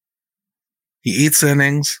rotation. He eats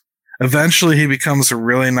innings. Eventually, he becomes a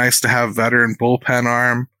really nice to have veteran bullpen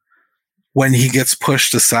arm when he gets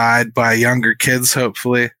pushed aside by younger kids,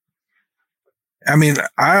 hopefully. I mean,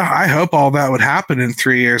 I hope all that would happen in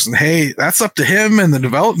 3 years. And hey, that's up to him and the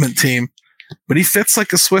development team. But he fits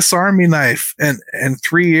like a Swiss Army knife. And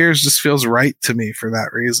 3 years just feels right to me for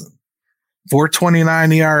that reason.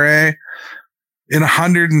 4.29 ERA in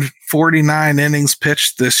 149 innings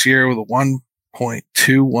pitched this year with a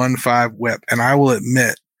 1.215 whip. And I will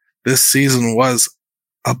admit, this season was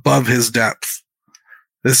above his depth.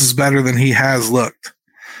 This is better than he has looked.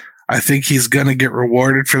 I think he's going to get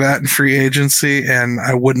rewarded for that in free agency, and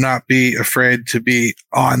I would not be afraid to be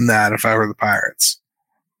on that if I were the Pirates.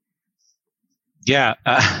 Yeah.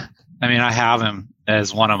 I mean, I have him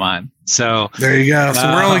as one of mine. So there you go. So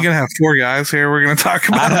we're only going to have 4 guys here. We're going to talk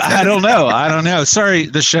about I don't know. Sorry,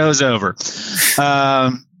 the show's over.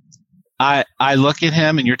 I look at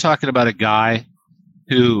him, and you're talking about a guy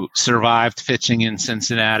who survived pitching in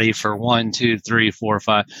Cincinnati for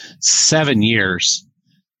 7 years.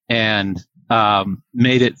 And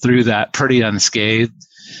made it through that pretty unscathed.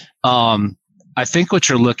 I think what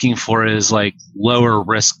you're looking for is like lower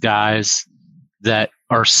risk guys that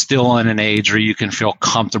are still in an age where you can feel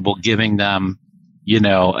comfortable giving them,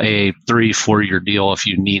 a 3-4 year deal if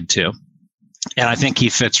you need to. And I think he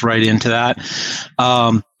fits right into that.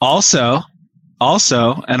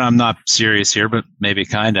 Also, and I'm not serious here, but maybe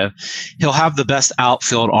kind of, he'll have the best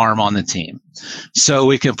outfield arm on the team. So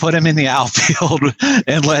we can put him in the outfield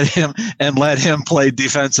and let him play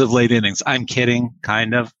defensive late innings. I'm kidding,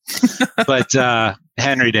 kind of. But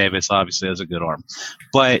Henry Davis obviously has a good arm.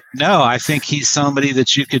 But no, I think he's somebody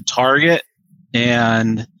that you could target,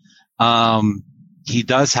 and he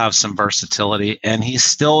does have some versatility, and he's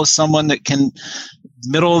still someone that can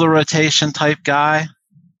middle of the rotation type guy.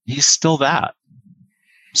 He's still that.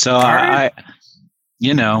 So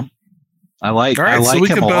you know, I like All right, I like so we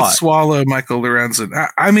him could a both lot. swallow Michael Lorenzen.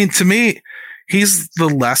 I mean, to me, he's the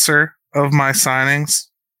lesser of my signings.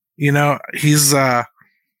 You know, he's the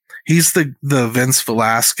Vince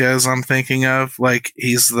Velasquez I'm thinking of. Like,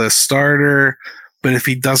 he's the starter, but if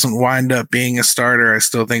he doesn't wind up being a starter, I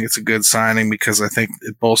still think it's a good signing because I think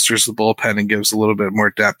it bolsters the bullpen and gives a little bit more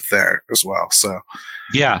depth there as well. So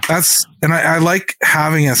Yeah, and I like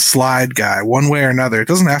having a slide guy one way or another. It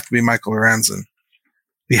doesn't have to be Michael Lorenzen.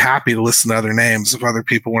 Be happy to listen to other names if other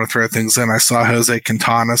people want to throw things in. I saw Jose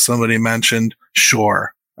Quintana, somebody mentioned.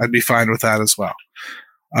 Sure, I'd be fine with that as well.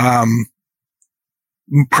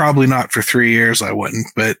 Probably not for 3 years, I wouldn't,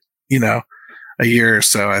 but you know, a year or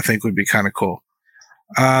so I think would be kind of cool.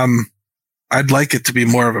 I'd like it to be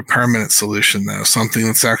more of a permanent solution though, something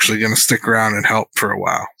that's actually going to stick around and help for a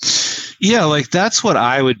while. Yeah, like that's what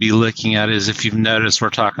I would be looking at is if you've noticed we're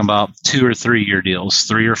talking about 2 or 3 year deals,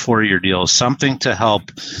 3 or 4 year deals, something to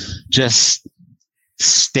help just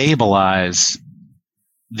stabilize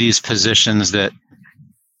these positions that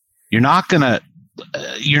you're not going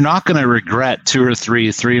to regret 2 or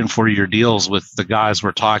 3 and 4 year deals with the guys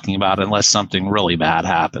we're talking about unless something really bad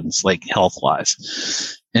happens, like health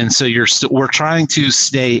wise. And so we're trying to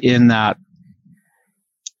stay in that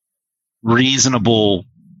reasonable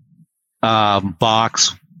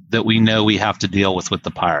box that we know we have to deal with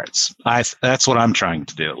the Pirates. That's what I'm trying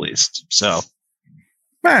to do, at least. So,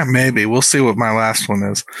 maybe we'll see what my last one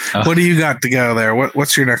is. What do you got to go there?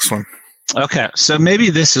 What's your next one? Okay, so maybe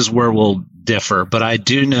this is where we'll differ, but I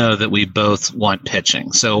do know that we both want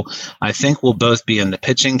pitching. So I think we'll both be in the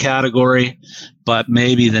pitching category, but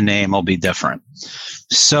maybe the name will be different.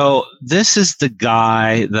 So this is the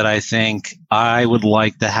guy that I think I would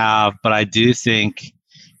like to have, but I do think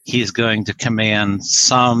he's going to command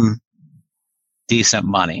some decent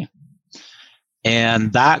money.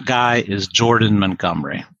 And that guy is Jordan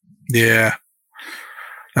Montgomery. Yeah.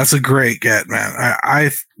 That's a great get, man.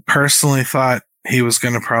 I personally thought he was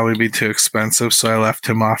going to probably be too expensive, so I left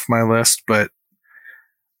him off my list, but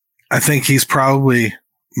I think he's probably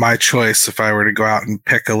my choice if I were to go out and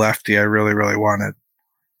pick a lefty I really, really wanted.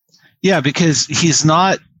 Yeah, because he's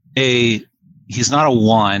not a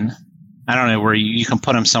one. I don't know where you can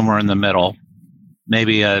put him somewhere in the middle.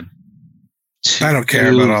 Maybe a 2, I don't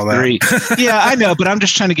care about all 3. that. Yeah, I know, but I'm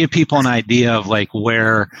just trying to give people an idea of like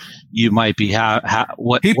where you might be.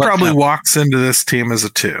 What he probably walks into this team as a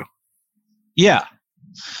 2. Yeah,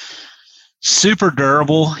 super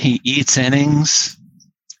durable. He eats innings.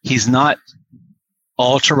 He's not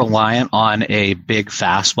ultra reliant on a big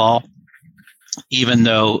fastball, even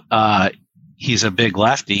though he's a big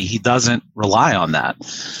lefty. He doesn't rely on that.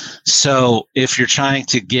 So if you're trying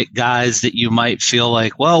to get guys that you might feel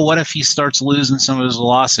like, well, what if he starts losing some of his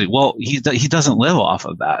velocity? Well, he doesn't live off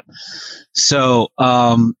of that. So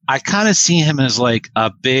I kind of see him as like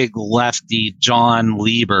a big lefty John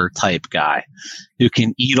Lieber type guy who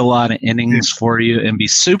can eat a lot of innings for you and be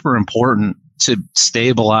super important to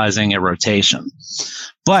stabilizing a rotation.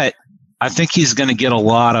 But I think he's going to get a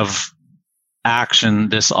lot of action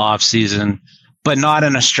this offseason, but not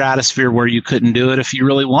in a stratosphere where you couldn't do it if you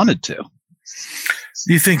really wanted to.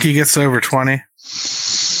 Do you think he gets over 20?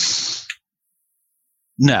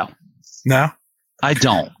 No. No? I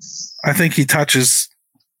don't. I think he touches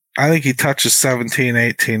 17,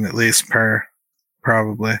 18 at least per,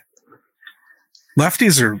 probably.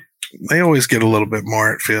 Lefties they always get a little bit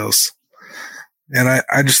more, it feels. And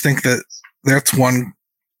I just think that that's one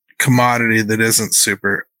commodity that isn't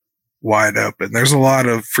super wide open. There's a lot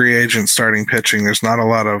of free agent starting pitching. There's not a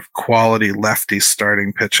lot of quality lefty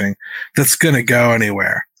starting pitching that's going to go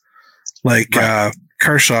anywhere. Like, right.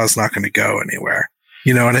 Kershaw's not going to go anywhere.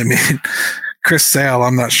 You know what I mean? Chris Sale,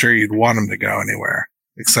 I'm not sure you'd want him to go anywhere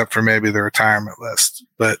except for maybe the retirement list.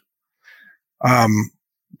 But,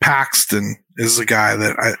 Paxton is a guy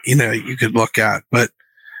that you could look at, but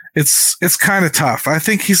it's kind of tough. I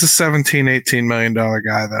think he's a $17, $18 million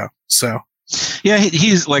guy though. So, yeah,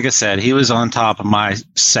 he's like I said, he was on top of my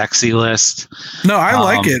sexy list. No, I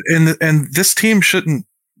like it, and this team shouldn't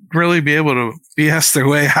really be able to BS their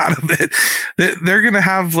way out of it. They're going to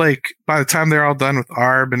have, like, by the time they're all done with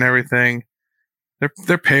ARB and everything,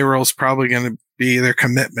 their payroll's probably going to be, their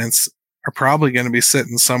commitments are probably going to be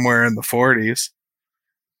sitting somewhere in the 40s,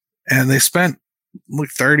 and they spent like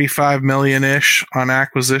 $35 million-ish on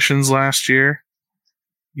acquisitions last year.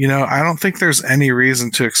 I don't think there's any reason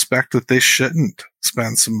to expect that they shouldn't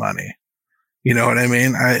spend some money. You know what I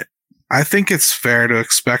mean? I think it's fair to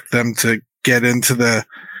expect them to get into the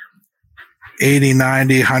 80,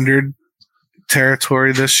 90, 100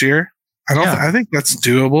 territory this year. I think that's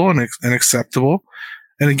doable and acceptable.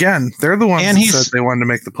 And again, they're the ones that said they wanted to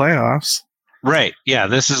make the playoffs. Right. Yeah.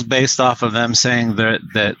 This is based off of them saying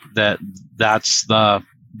that's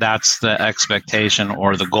the expectation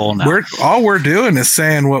or the goal now. All we're doing is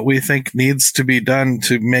saying what we think needs to be done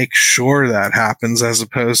to make sure that happens, as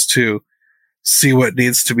opposed to see what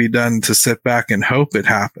needs to be done to sit back and hope it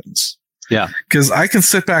happens. Yeah. Because I can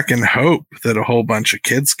sit back and hope that a whole bunch of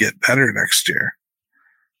kids get better next year.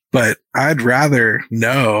 But I'd rather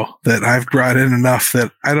know that I've brought in enough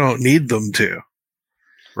that I don't need them to.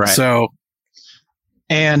 Right. So,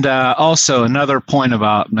 and also another point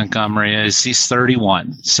about Montgomery is he's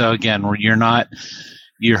 31. So again,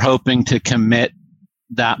 you're hoping to commit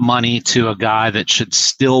that money to a guy that should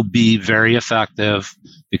still be very effective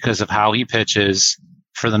because of how he pitches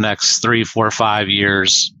for the next 3, 4, 5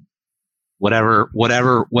 years, whatever.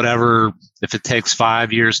 If it takes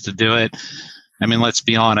 5 years to do it, I mean, let's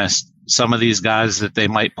be honest. Some of these guys that they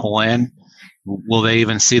might pull in, will they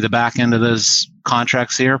even see the back end of those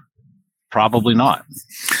contracts here? Probably not.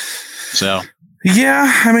 So,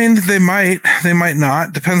 yeah, I mean, they might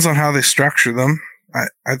not. Depends on how they structure them.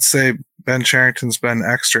 I'd say Ben Cherington's been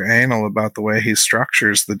extra anal about the way he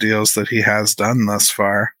structures the deals that he has done thus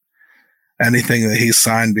far. Anything that he's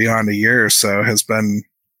signed beyond a year or so has been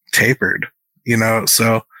tapered,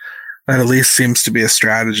 so that at least seems to be a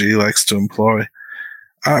strategy he likes to employ.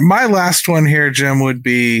 My last one here, Jim, would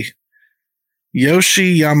be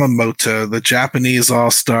Yoshi Yamamoto, the Japanese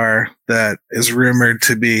all-star that is rumored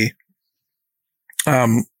to be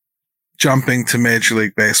jumping to Major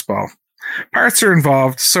League Baseball. Pirates are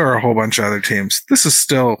involved, so are a whole bunch of other teams. This is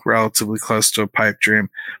still relatively close to a pipe dream,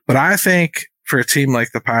 but I think for a team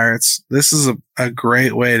like the Pirates, this is a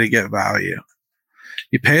great way to get value.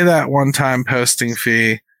 You pay that one-time posting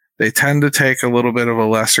fee. They tend to take a little bit of a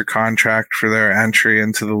lesser contract for their entry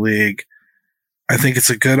into the league. I think it's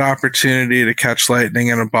a good opportunity to catch lightning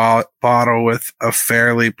in a bottle with a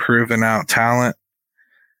fairly proven out talent.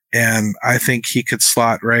 And I think he could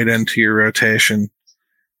slot right into your rotation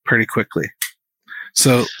pretty quickly.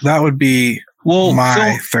 So that would be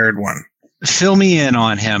my third one. Fill me in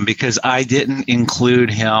on him, because I didn't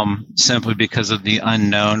include him simply because of the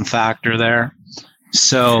unknown factor there.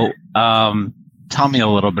 So, tell me a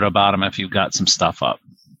little bit about him if you've got some stuff up.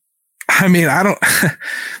 I mean,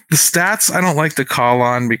 the stats I don't like to call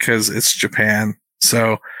on because it's Japan.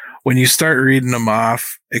 So when you start reading them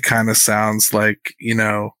off, it kind of sounds like,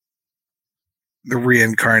 the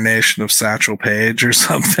reincarnation of Satchel Paige or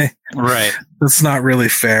something. Right. That's not really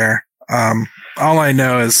fair. All I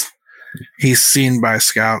know is he's seen by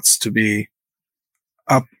scouts to be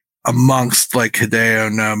up amongst like Hideo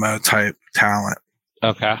Nomo type talent.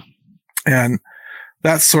 Okay. And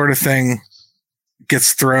that sort of thing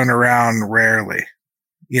gets thrown around rarely,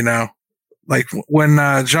 like when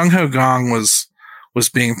Jung Ho Gong was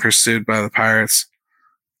being pursued by the Pirates.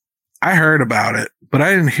 I heard about it, but I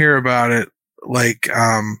didn't hear about it like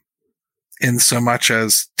in so much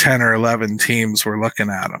as 10 or 11 teams were looking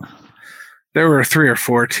at him. There were 3 or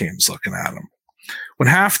 4 teams looking at him. When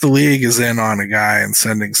half the league is in on a guy and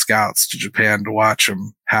sending scouts to Japan to watch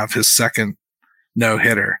him have his second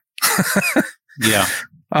no-hitter. Yeah.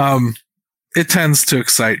 It tends to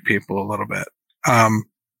excite people a little bit.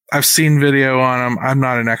 I've seen video on him. I'm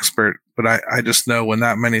not an expert, but I just know when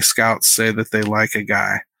that many scouts say that they like a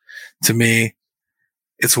guy, to me,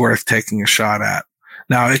 it's worth taking a shot at.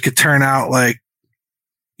 Now, it could turn out like,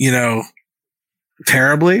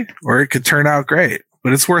 terribly, or it could turn out great,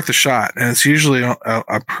 but it's worth a shot. And it's usually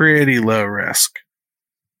a pretty low risk.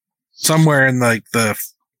 Somewhere in like the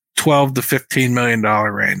 $12 to $15 million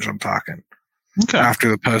range, I'm talking. Okay. After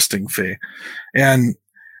the posting fee. And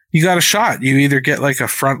you got a shot. You either get like a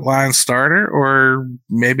frontline starter or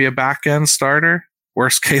maybe a back end starter.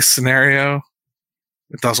 Worst case scenario,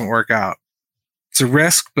 it doesn't work out. It's a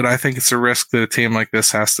risk, but I think it's a risk that a team like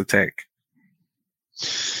this has to take.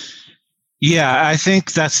 Yeah, I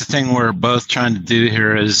think that's the thing we're both trying to do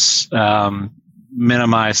here is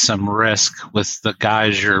minimize some risk with the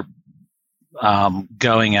guys you're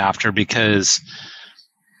going after, because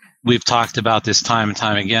we've talked about this time and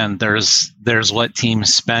time again. There's what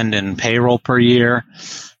teams spend in payroll per year,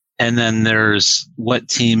 and then there's what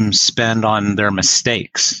teams spend on their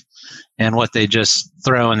mistakes and what they just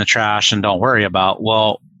throw in the trash and don't worry about.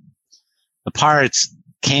 Well, the Pirates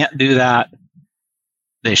can't do that.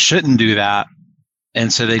 They shouldn't do that.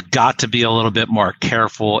 And so they've got to be a little bit more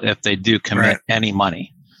careful if they do commit any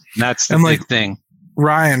money. And that's the big thing.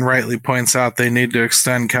 Ryan rightly points out they need to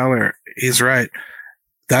extend Keller. He's right.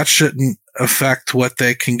 That shouldn't affect what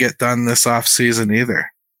they can get done this offseason either.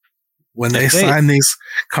 When they sign these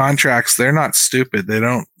contracts, they're not stupid. They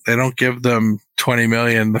don't give them $20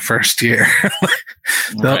 million the first year.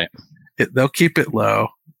 They'll keep it low,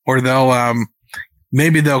 or they'll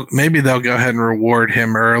maybe they'll go ahead and reward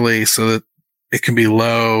him early so that it can be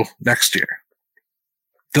low next year.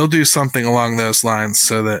 They'll do something along those lines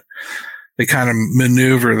so that they kind of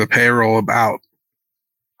maneuver the payroll about.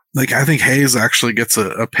 Like, I think Hayes actually gets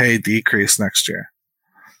a pay decrease next year.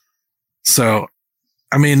 So,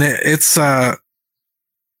 I mean, it's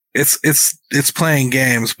playing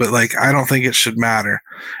games, but like, I don't think it should matter.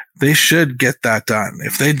 They should get that done.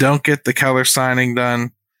 If they don't get the Keller signing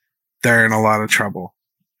done, they're in a lot of trouble.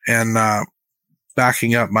 And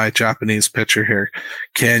backing up my Japanese pitcher here,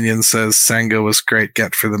 Canyon says Senga was great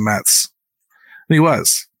get for the Mets. And he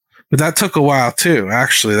was. But that took a while too.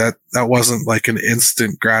 Actually, that wasn't like an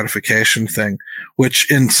instant gratification thing, which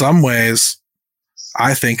in some ways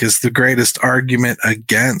I think is the greatest argument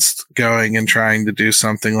against going and trying to do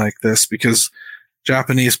something like this, because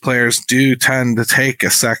Japanese players do tend to take a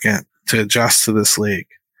second to adjust to this league.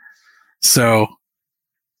 So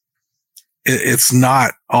it's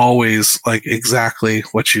not always like exactly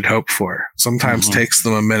what you'd hope for. Sometimes takes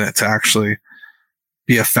them a minute to actually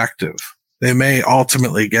be effective. They may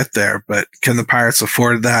ultimately get there, but can the Pirates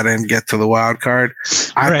afford that and get to the wild card?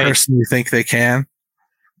 I personally think they can,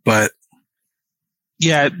 but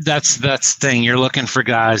yeah, that's the thing. You're looking for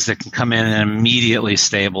guys that can come in and immediately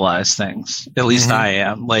stabilize things. At least I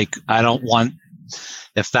am. Like, I don't want,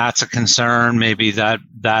 if that's a concern, maybe that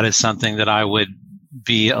is something that I would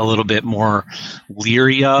be a little bit more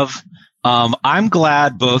leery of. I'm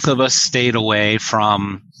glad both of us stayed away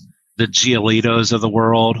from the Giolitos of the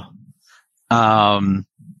world. I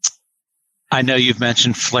know you've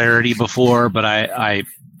mentioned Flaherty before, but I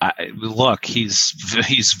look, he's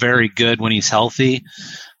very good when he's healthy.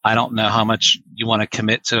 I don't know how much you want to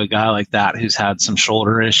commit to a guy like that who's had some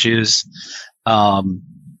shoulder issues.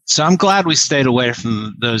 So I'm glad we stayed away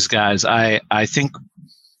from those guys. I think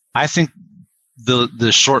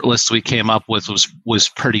the short list we came up with was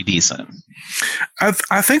pretty decent.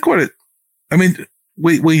 I think we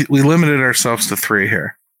limited ourselves to 3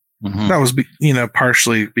 here. That was,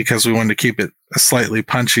 partially because we wanted to keep it a slightly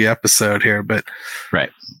punchy episode here, but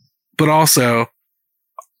also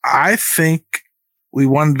I think we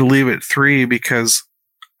wanted to leave it 3 because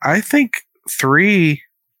I think 3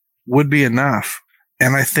 would be enough,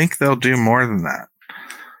 and I think they'll do more than that.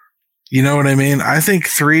 You know what I mean? I think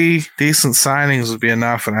 3 decent signings would be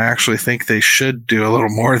enough, and I actually think they should do a little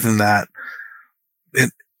more than that.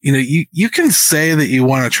 You can say that you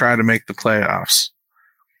want to try to make the playoffs,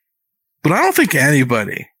 but I don't think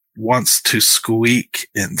anybody wants to squeak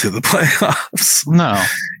into the playoffs. No.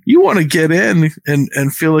 You want to get in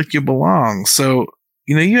and feel like you belong. So,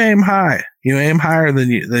 you aim high. You aim higher than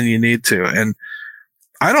you need to. And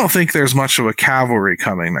I don't think there's much of a cavalry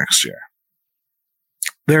coming next year.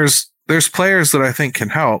 There's players that I think can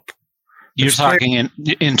help. You're talking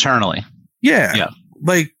internally. Yeah.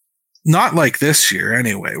 Like, not like this year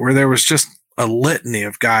anyway, where there was just a litany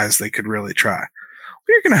of guys they could really try.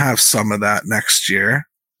 You're going to have some of that next year.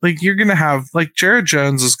 Like, you're going to have, like, Jared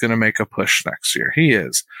Jones is going to make a push next year. He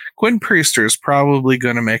is. Quinn Priester is probably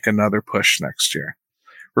going to make another push next year.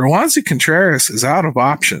 Roansy Contreras is out of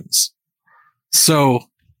options. So,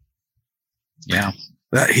 yeah,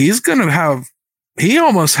 that he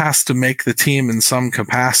almost has to make the team in some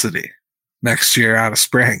capacity next year out of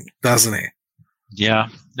spring, doesn't he? Yeah,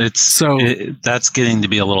 that's getting to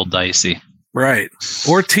be a little dicey. Right.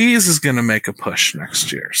 Ortiz is going to make a push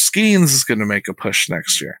next year. Skeens is going to make a push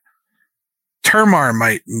next year. Termar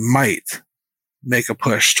might make a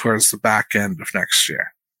push towards the back end of next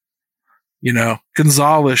year.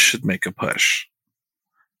 Gonzalez should make a push.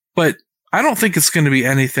 But I don't think it's going to be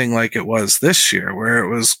anything like it was this year, where it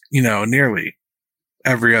was, nearly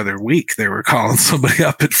every other week they were calling somebody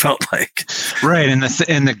up, it felt like. Right. And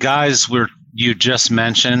the guys you just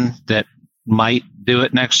mentioned that might do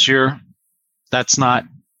it next year, that's not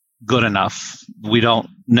good enough. We don't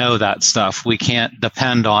know that stuff. We can't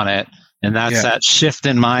depend on it. And that's that shift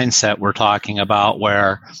in mindset we're talking about,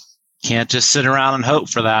 where you can't just sit around and hope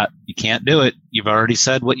for that. You can't do it. You've already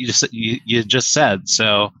said what you just said.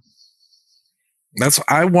 So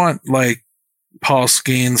I want, like, Paul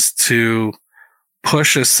Skeens to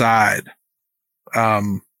push aside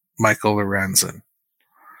Michael Lorenzen,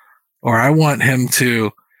 or I want him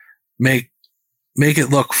to make it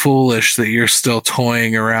look foolish that you're still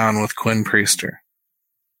toying around with Quinn Priester.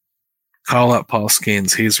 Call up Paul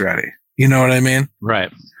Skeens. He's ready. You know what I mean?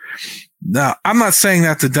 Right. Now, I'm not saying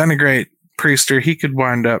that to denigrate Priester. He could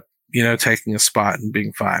wind up, taking a spot and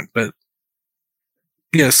being fine. But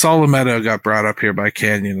Yeah, Solometo got brought up here by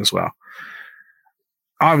Canyon as well.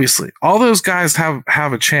 Obviously, all those guys have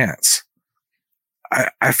a chance.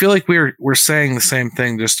 I feel like we're saying the same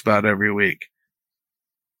thing just about every week.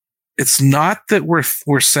 It's not that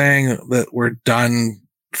we're saying that we're done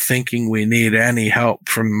thinking we need any help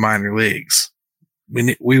from the minor leagues.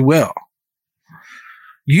 We will.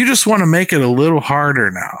 You just want to make it a little harder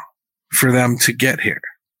now for them to get here.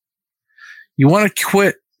 You want to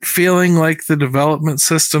quit feeling like the development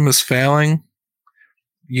system is failing.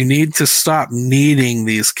 You need to stop needing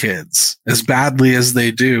these kids as badly as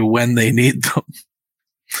they do when they need them.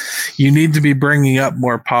 You need to be bringing up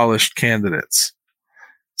more polished candidates.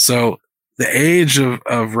 So the age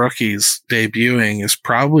of rookies debuting is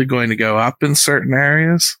probably going to go up in certain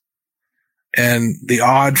areas, and the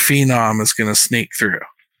odd phenom is going to sneak through.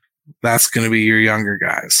 That's going to be your younger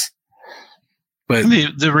guys. But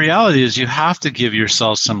the reality is you have to give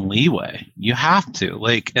yourself some leeway. You have to.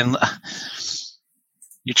 And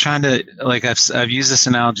you're trying to, I've used this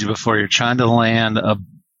analogy before, you're trying to land a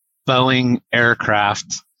Boeing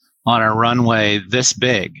aircraft on a runway this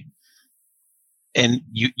big, and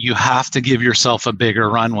you have to give yourself a bigger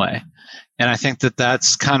runway. And I think that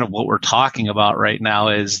that's kind of what we're talking about right now,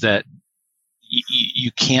 is that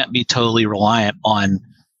you can't be totally reliant on,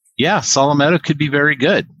 Solometo could be very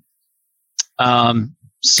good.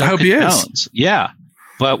 So I hope he is. Yeah.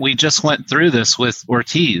 But we just went through this with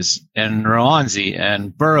Ortiz and Roanzi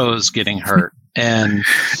and Burrows getting hurt. And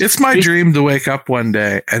it's my dream to wake up one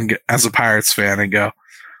day and as a Pirates fan and go,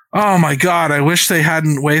 oh my God, I wish they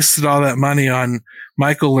hadn't wasted all that money on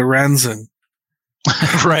Michael Lorenzen.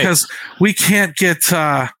 Right. Because we can't get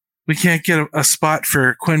a spot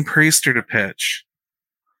for Quinn Priester to pitch.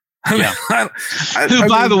 Yeah.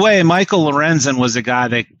 By the way, Michael Lorenzen was a guy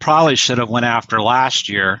they probably should have went after last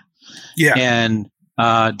year. Yeah. And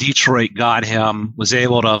Detroit got him, was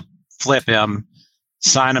able to flip him,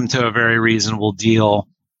 sign him to a very reasonable deal.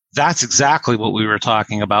 That's exactly what we were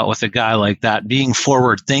talking about with a guy like that, being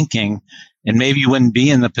forward thinking, and maybe you wouldn't be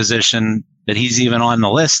in the position that he's even on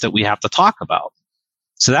the list that we have to talk about.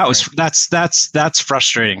 So that's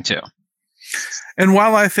frustrating too. And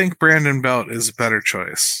while I think Brandon Belt is a better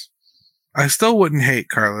choice, I still wouldn't hate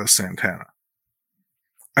Carlos Santana.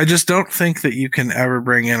 I just don't think that you can ever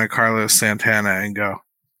bring in a Carlos Santana and go,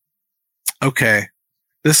 okay,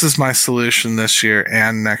 this is my solution this year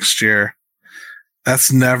and next year.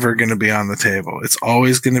 That's never going to be on the table. It's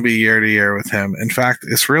always going to be year to year with him. In fact,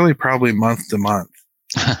 it's really probably month to month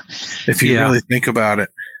if you really think about it.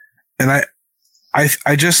 And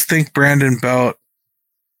I just think Brandon Belt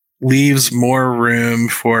leaves more room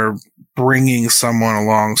for bringing someone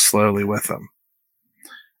along slowly with him.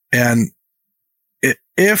 And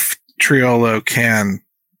if Triolo can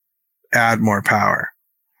add more power,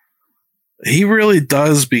 he really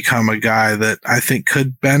does become a guy that I think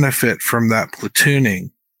could benefit from that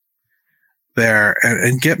platooning there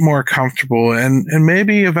and get more comfortable and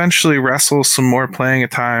maybe eventually wrestle some more playing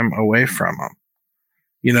time away from him.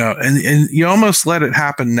 And you almost let it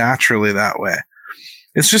happen naturally that way.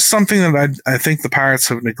 It's just something that I think the Pirates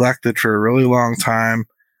have neglected for a really long time.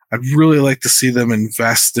 I'd really like to see them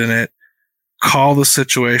invest in it, call the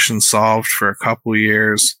situation solved for a couple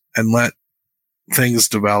years, and let things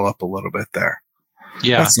develop a little bit there.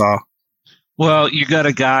 Yeah. That's all. Well, you got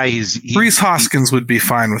a guy, Rhys Hoskins would be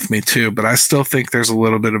fine with me too, but I still think there's a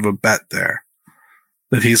little bit of a bet there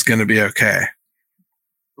that he's going to be okay.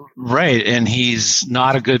 Right. And he's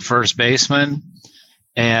not a good first baseman,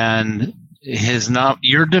 and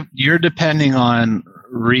you're depending on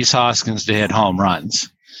Rhys Hoskins to hit home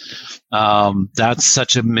runs. That's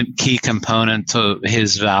such a key component to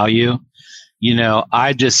his value.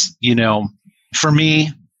 For me,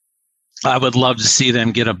 I would love to see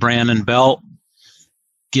them get a Brandon Belt,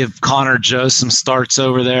 give Connor Joe some starts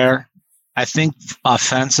over there. I think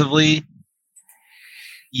offensively,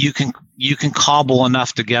 you can cobble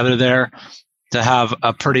enough together there to have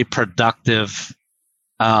a pretty productive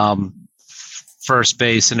first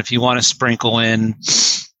base. And if you want to sprinkle in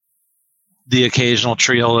the occasional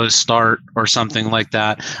Triolo start or something like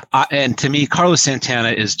that, and to me, Carlos Santana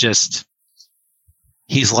is just,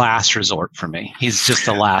 he's last resort for me. He's just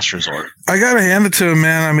a last resort. I got to hand it to him,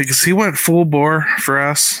 man. I mean, because he went full bore for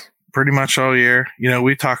us pretty much all year.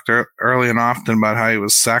 We talked early and often about how he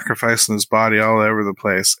was sacrificing his body all over the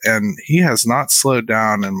place, and he has not slowed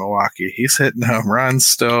down in Milwaukee. He's hitting home runs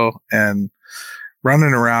still and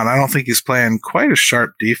running around. I don't think he's playing quite a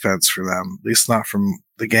sharp defense for them, at least not from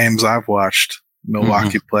the games I've watched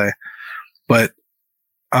Milwaukee play. But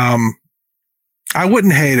I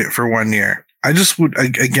wouldn't hate it for 1 year. I just would,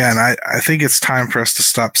 again, I think it's time for us to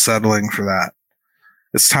stop settling for that.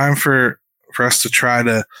 It's time for us to try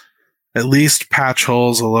to at least patch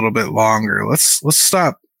holes a little bit longer. Let's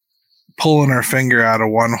stop pulling our finger out of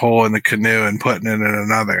one hole in the canoe and putting it in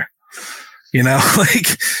another.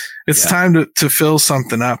 Like it's time to fill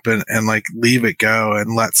something up and like leave it go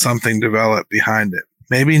and let something develop behind it.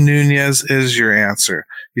 Maybe Nunez is your answer.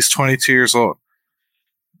 He's 22 years old.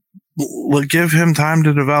 Give him time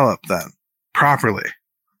to develop then properly.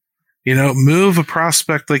 Move a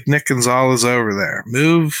prospect like Nick Gonzalez over there.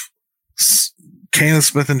 Move Kanan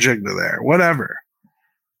Smith and Jigna there. Whatever.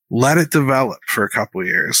 Let it develop for a couple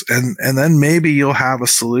years, and then maybe you'll have a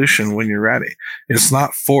solution when you're ready. It's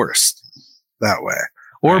not forced that way.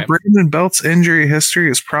 Or right. Brandon Belt's injury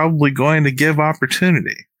history is probably going to give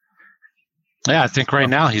opportunity. Yeah, I think right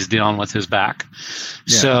now he's dealing with his back.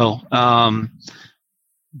 Yeah. So,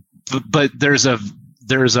 but there's a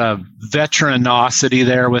veteranosity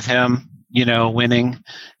there with him, winning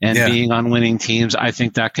and being on winning teams. I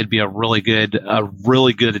think that could be a really good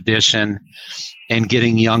addition, and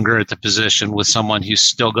getting younger at the position with someone who's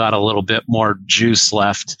still got a little bit more juice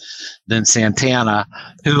left than Santana,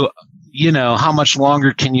 who, how much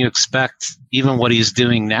longer can you expect even what he's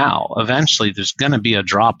doing now? Eventually, there's going to be a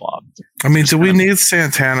drop-off. I mean, do we need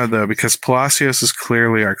Santana, though? Because Palacios is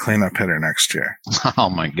clearly our cleanup hitter next year. Oh,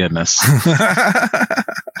 my goodness.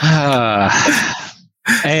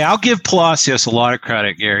 Hey, I'll give Palacios a lot of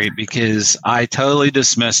credit, Gary, because I totally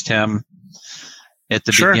dismissed him at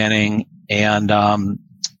the beginning. And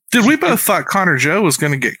dude, we both thought Connor Joe was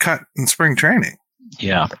going to get cut in spring training.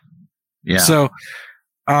 Yeah. So,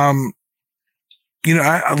 I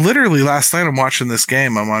literally last night I'm watching this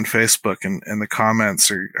game. I'm on Facebook, and the comments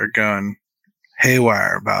are going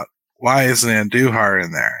haywire about why isn't Andujar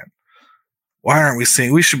in there? Why aren't we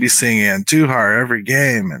seeing? We should be seeing Andujar every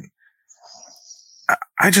game. And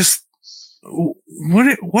I just,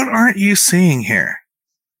 what aren't you seeing here?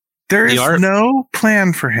 There is no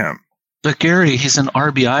plan for him. But Gary, he's an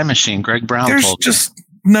RBI machine. Greg Brown told me. There's just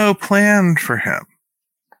no plan for him.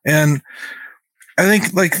 And I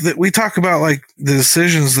think we talk about like the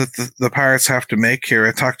decisions that the Pirates have to make here.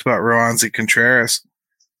 I talked about Roansy Contreras.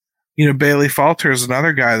 Bailey Falter is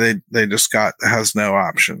another guy they just got that has no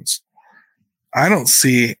options. I don't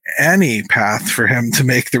see any path for him to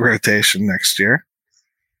make the rotation next year.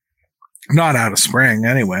 Not out of spring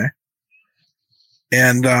anyway.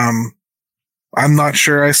 And I'm not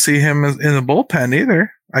sure I see him in the bullpen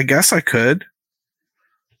either. I guess I could.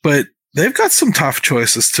 But they've got some tough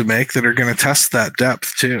choices to make that are going to test that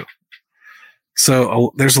depth too.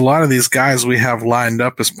 So there's a lot of these guys we have lined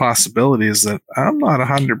up as possibilities that I'm not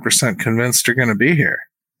 100% convinced are going to be here.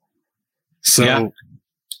 So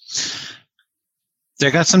they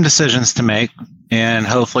got some decisions to make, and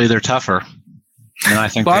hopefully they're tougher. And I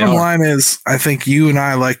think bottom line is, I think you and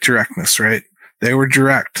I like directness, right? They were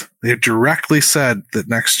direct. They directly said that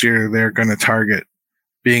next year they're going to target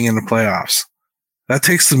being in the playoffs. That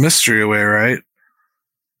takes the mystery away, right?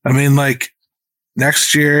 I mean, like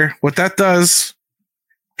next year, what that does,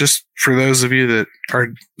 just for those of you that are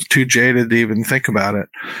too jaded to even think about it,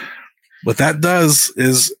 what that does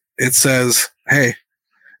is it says, hey,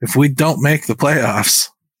 if we don't make the playoffs,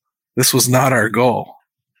 this was not our goal.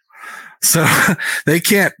 So they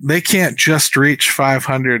can't just reach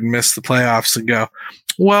 500 and miss the playoffs and go,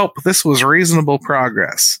 well, this was reasonable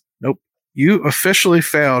progress. Nope. You officially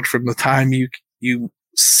failed from the time you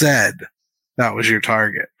said that was your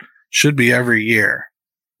target. Should be every year.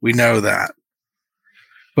 We know that.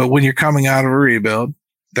 But when you're coming out of a rebuild,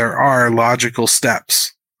 there are logical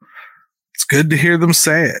steps. It's good to hear them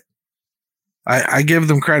say it. I give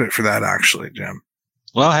them credit for that, actually, Jim.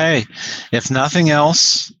 Well, hey, if nothing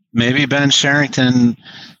else, maybe Ben Sherrington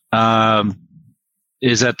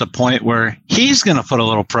is at the point where he's going to put a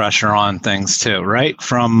little pressure on things too, right?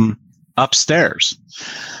 From upstairs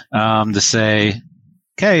to say,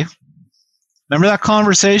 okay, remember that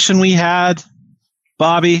conversation we had,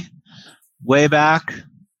 Bobby, way back?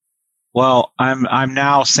 Well, I'm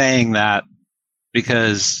now saying that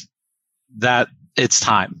because that it's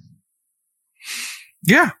time.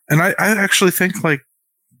 Yeah, and I actually think like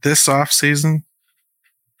this offseason,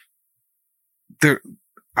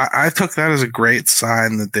 I took that as a great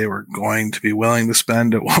sign that they were going to be willing to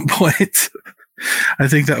spend at one point. I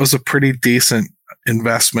think that was a pretty decent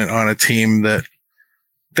investment on a team that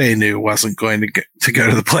they knew wasn't going to go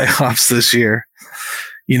to the playoffs this year.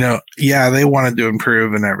 They wanted to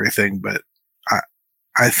improve and everything, but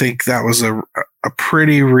I think that was a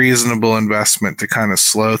pretty reasonable investment to kind of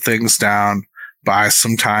slow things down, buy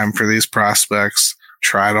some time for these prospects,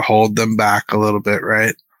 try to hold them back a little bit,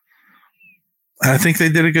 right? And I think they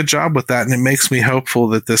did a good job with that, and it makes me hopeful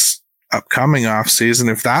that this upcoming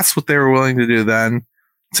offseason, if that's what they were willing to do then,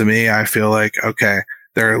 to me, I feel like, okay,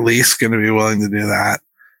 they're at least going to be willing to do that.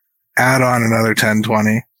 Add on another 10,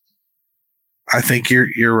 20. I think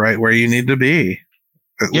you're right where you need to be.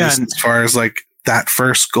 At least as far as like that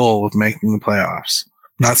first goal of making the playoffs.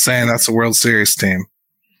 Not saying that's a World Series team.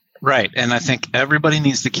 Right. And I think everybody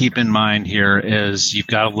needs to keep in mind here is you've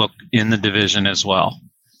got to look in the division as well.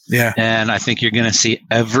 Yeah. And I think you're going to see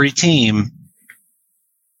every team,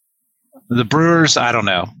 the Brewers, I don't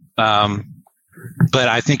know. But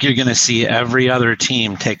I think you're going to see every other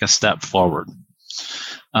team take a step forward,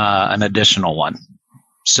 an additional one.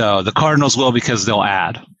 So the Cardinals will because they'll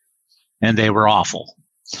add, and they were awful.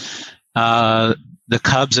 The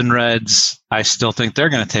Cubs and Reds, I still think they're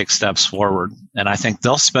going to take steps forward, and I think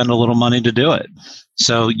they'll spend a little money to do it.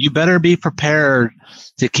 So you better be prepared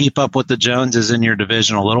to keep up with the Joneses in your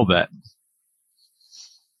division a little bit.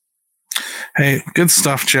 Hey, good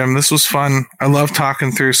stuff, Jim. This was fun. I love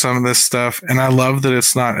talking through some of this stuff, and I love that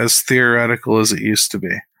it's not as theoretical as it used to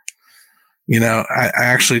be. You know, I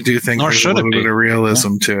actually do think there's a little bit of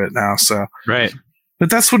realism to it now. So, right. But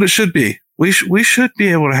that's what it should be. We should be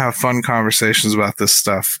able to have fun conversations about this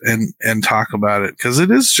stuff and talk about it because it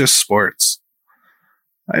is just sports.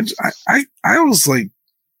 I was like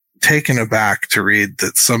taken aback to read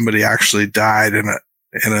that somebody actually died in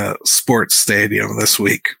a sports stadium this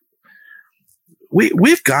week.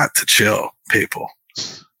 We've got to chill, people.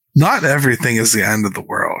 Not everything is the end of the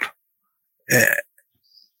world.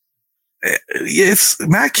 It's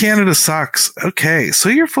Matt Canada sucks. Okay, so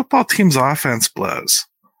your football team's offense blows.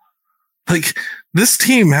 Like, this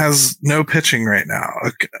team has no pitching right now.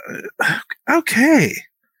 Okay.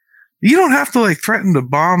 You don't have to like threaten to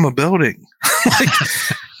bomb a building. Like,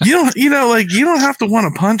 you don't have to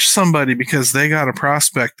want to punch somebody because they got a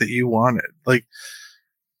prospect that you wanted. Like,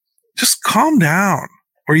 just calm down.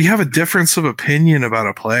 Or you have a difference of opinion about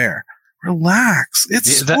a player. Relax.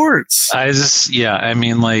 It's sports. I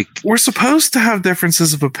mean, like, we're supposed to have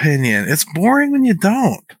differences of opinion. It's boring when you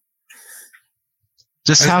don't.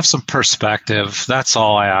 Just have some perspective. That's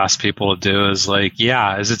all I ask people to do is like,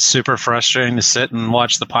 is it super frustrating to sit and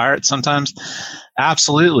watch the Pirates sometimes?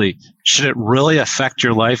 Absolutely. Should it really affect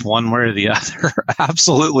your life one way or the other?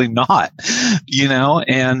 Absolutely not. You know,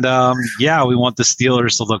 and we want the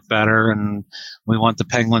Steelers to look better and we want the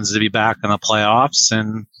Penguins to be back in the playoffs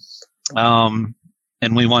and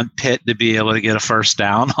we want Pitt to be able to get a first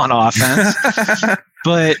down on offense.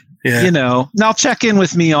 But you know, now check in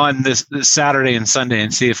with me on this Saturday and Sunday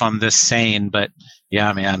and see if I'm this sane. But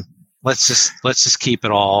yeah, man, let's just keep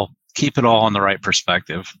it all in the right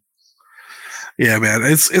perspective. Yeah, man,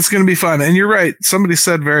 it's going to be fun. And you're right. Somebody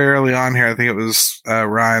said very early on here, I think it was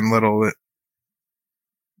Ryan Little, that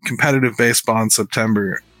competitive baseball in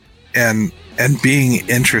September and being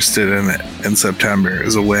interested in it in September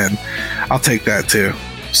is a win. I'll take that too.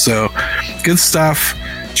 So good stuff.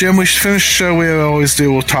 Jim, we should finish the show we always do.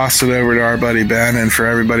 We'll toss it over to our buddy Ben, and for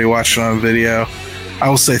everybody watching on video, I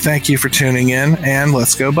will say thank you for tuning in, and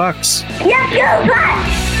let's go Bucks. Let's go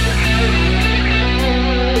Bucks!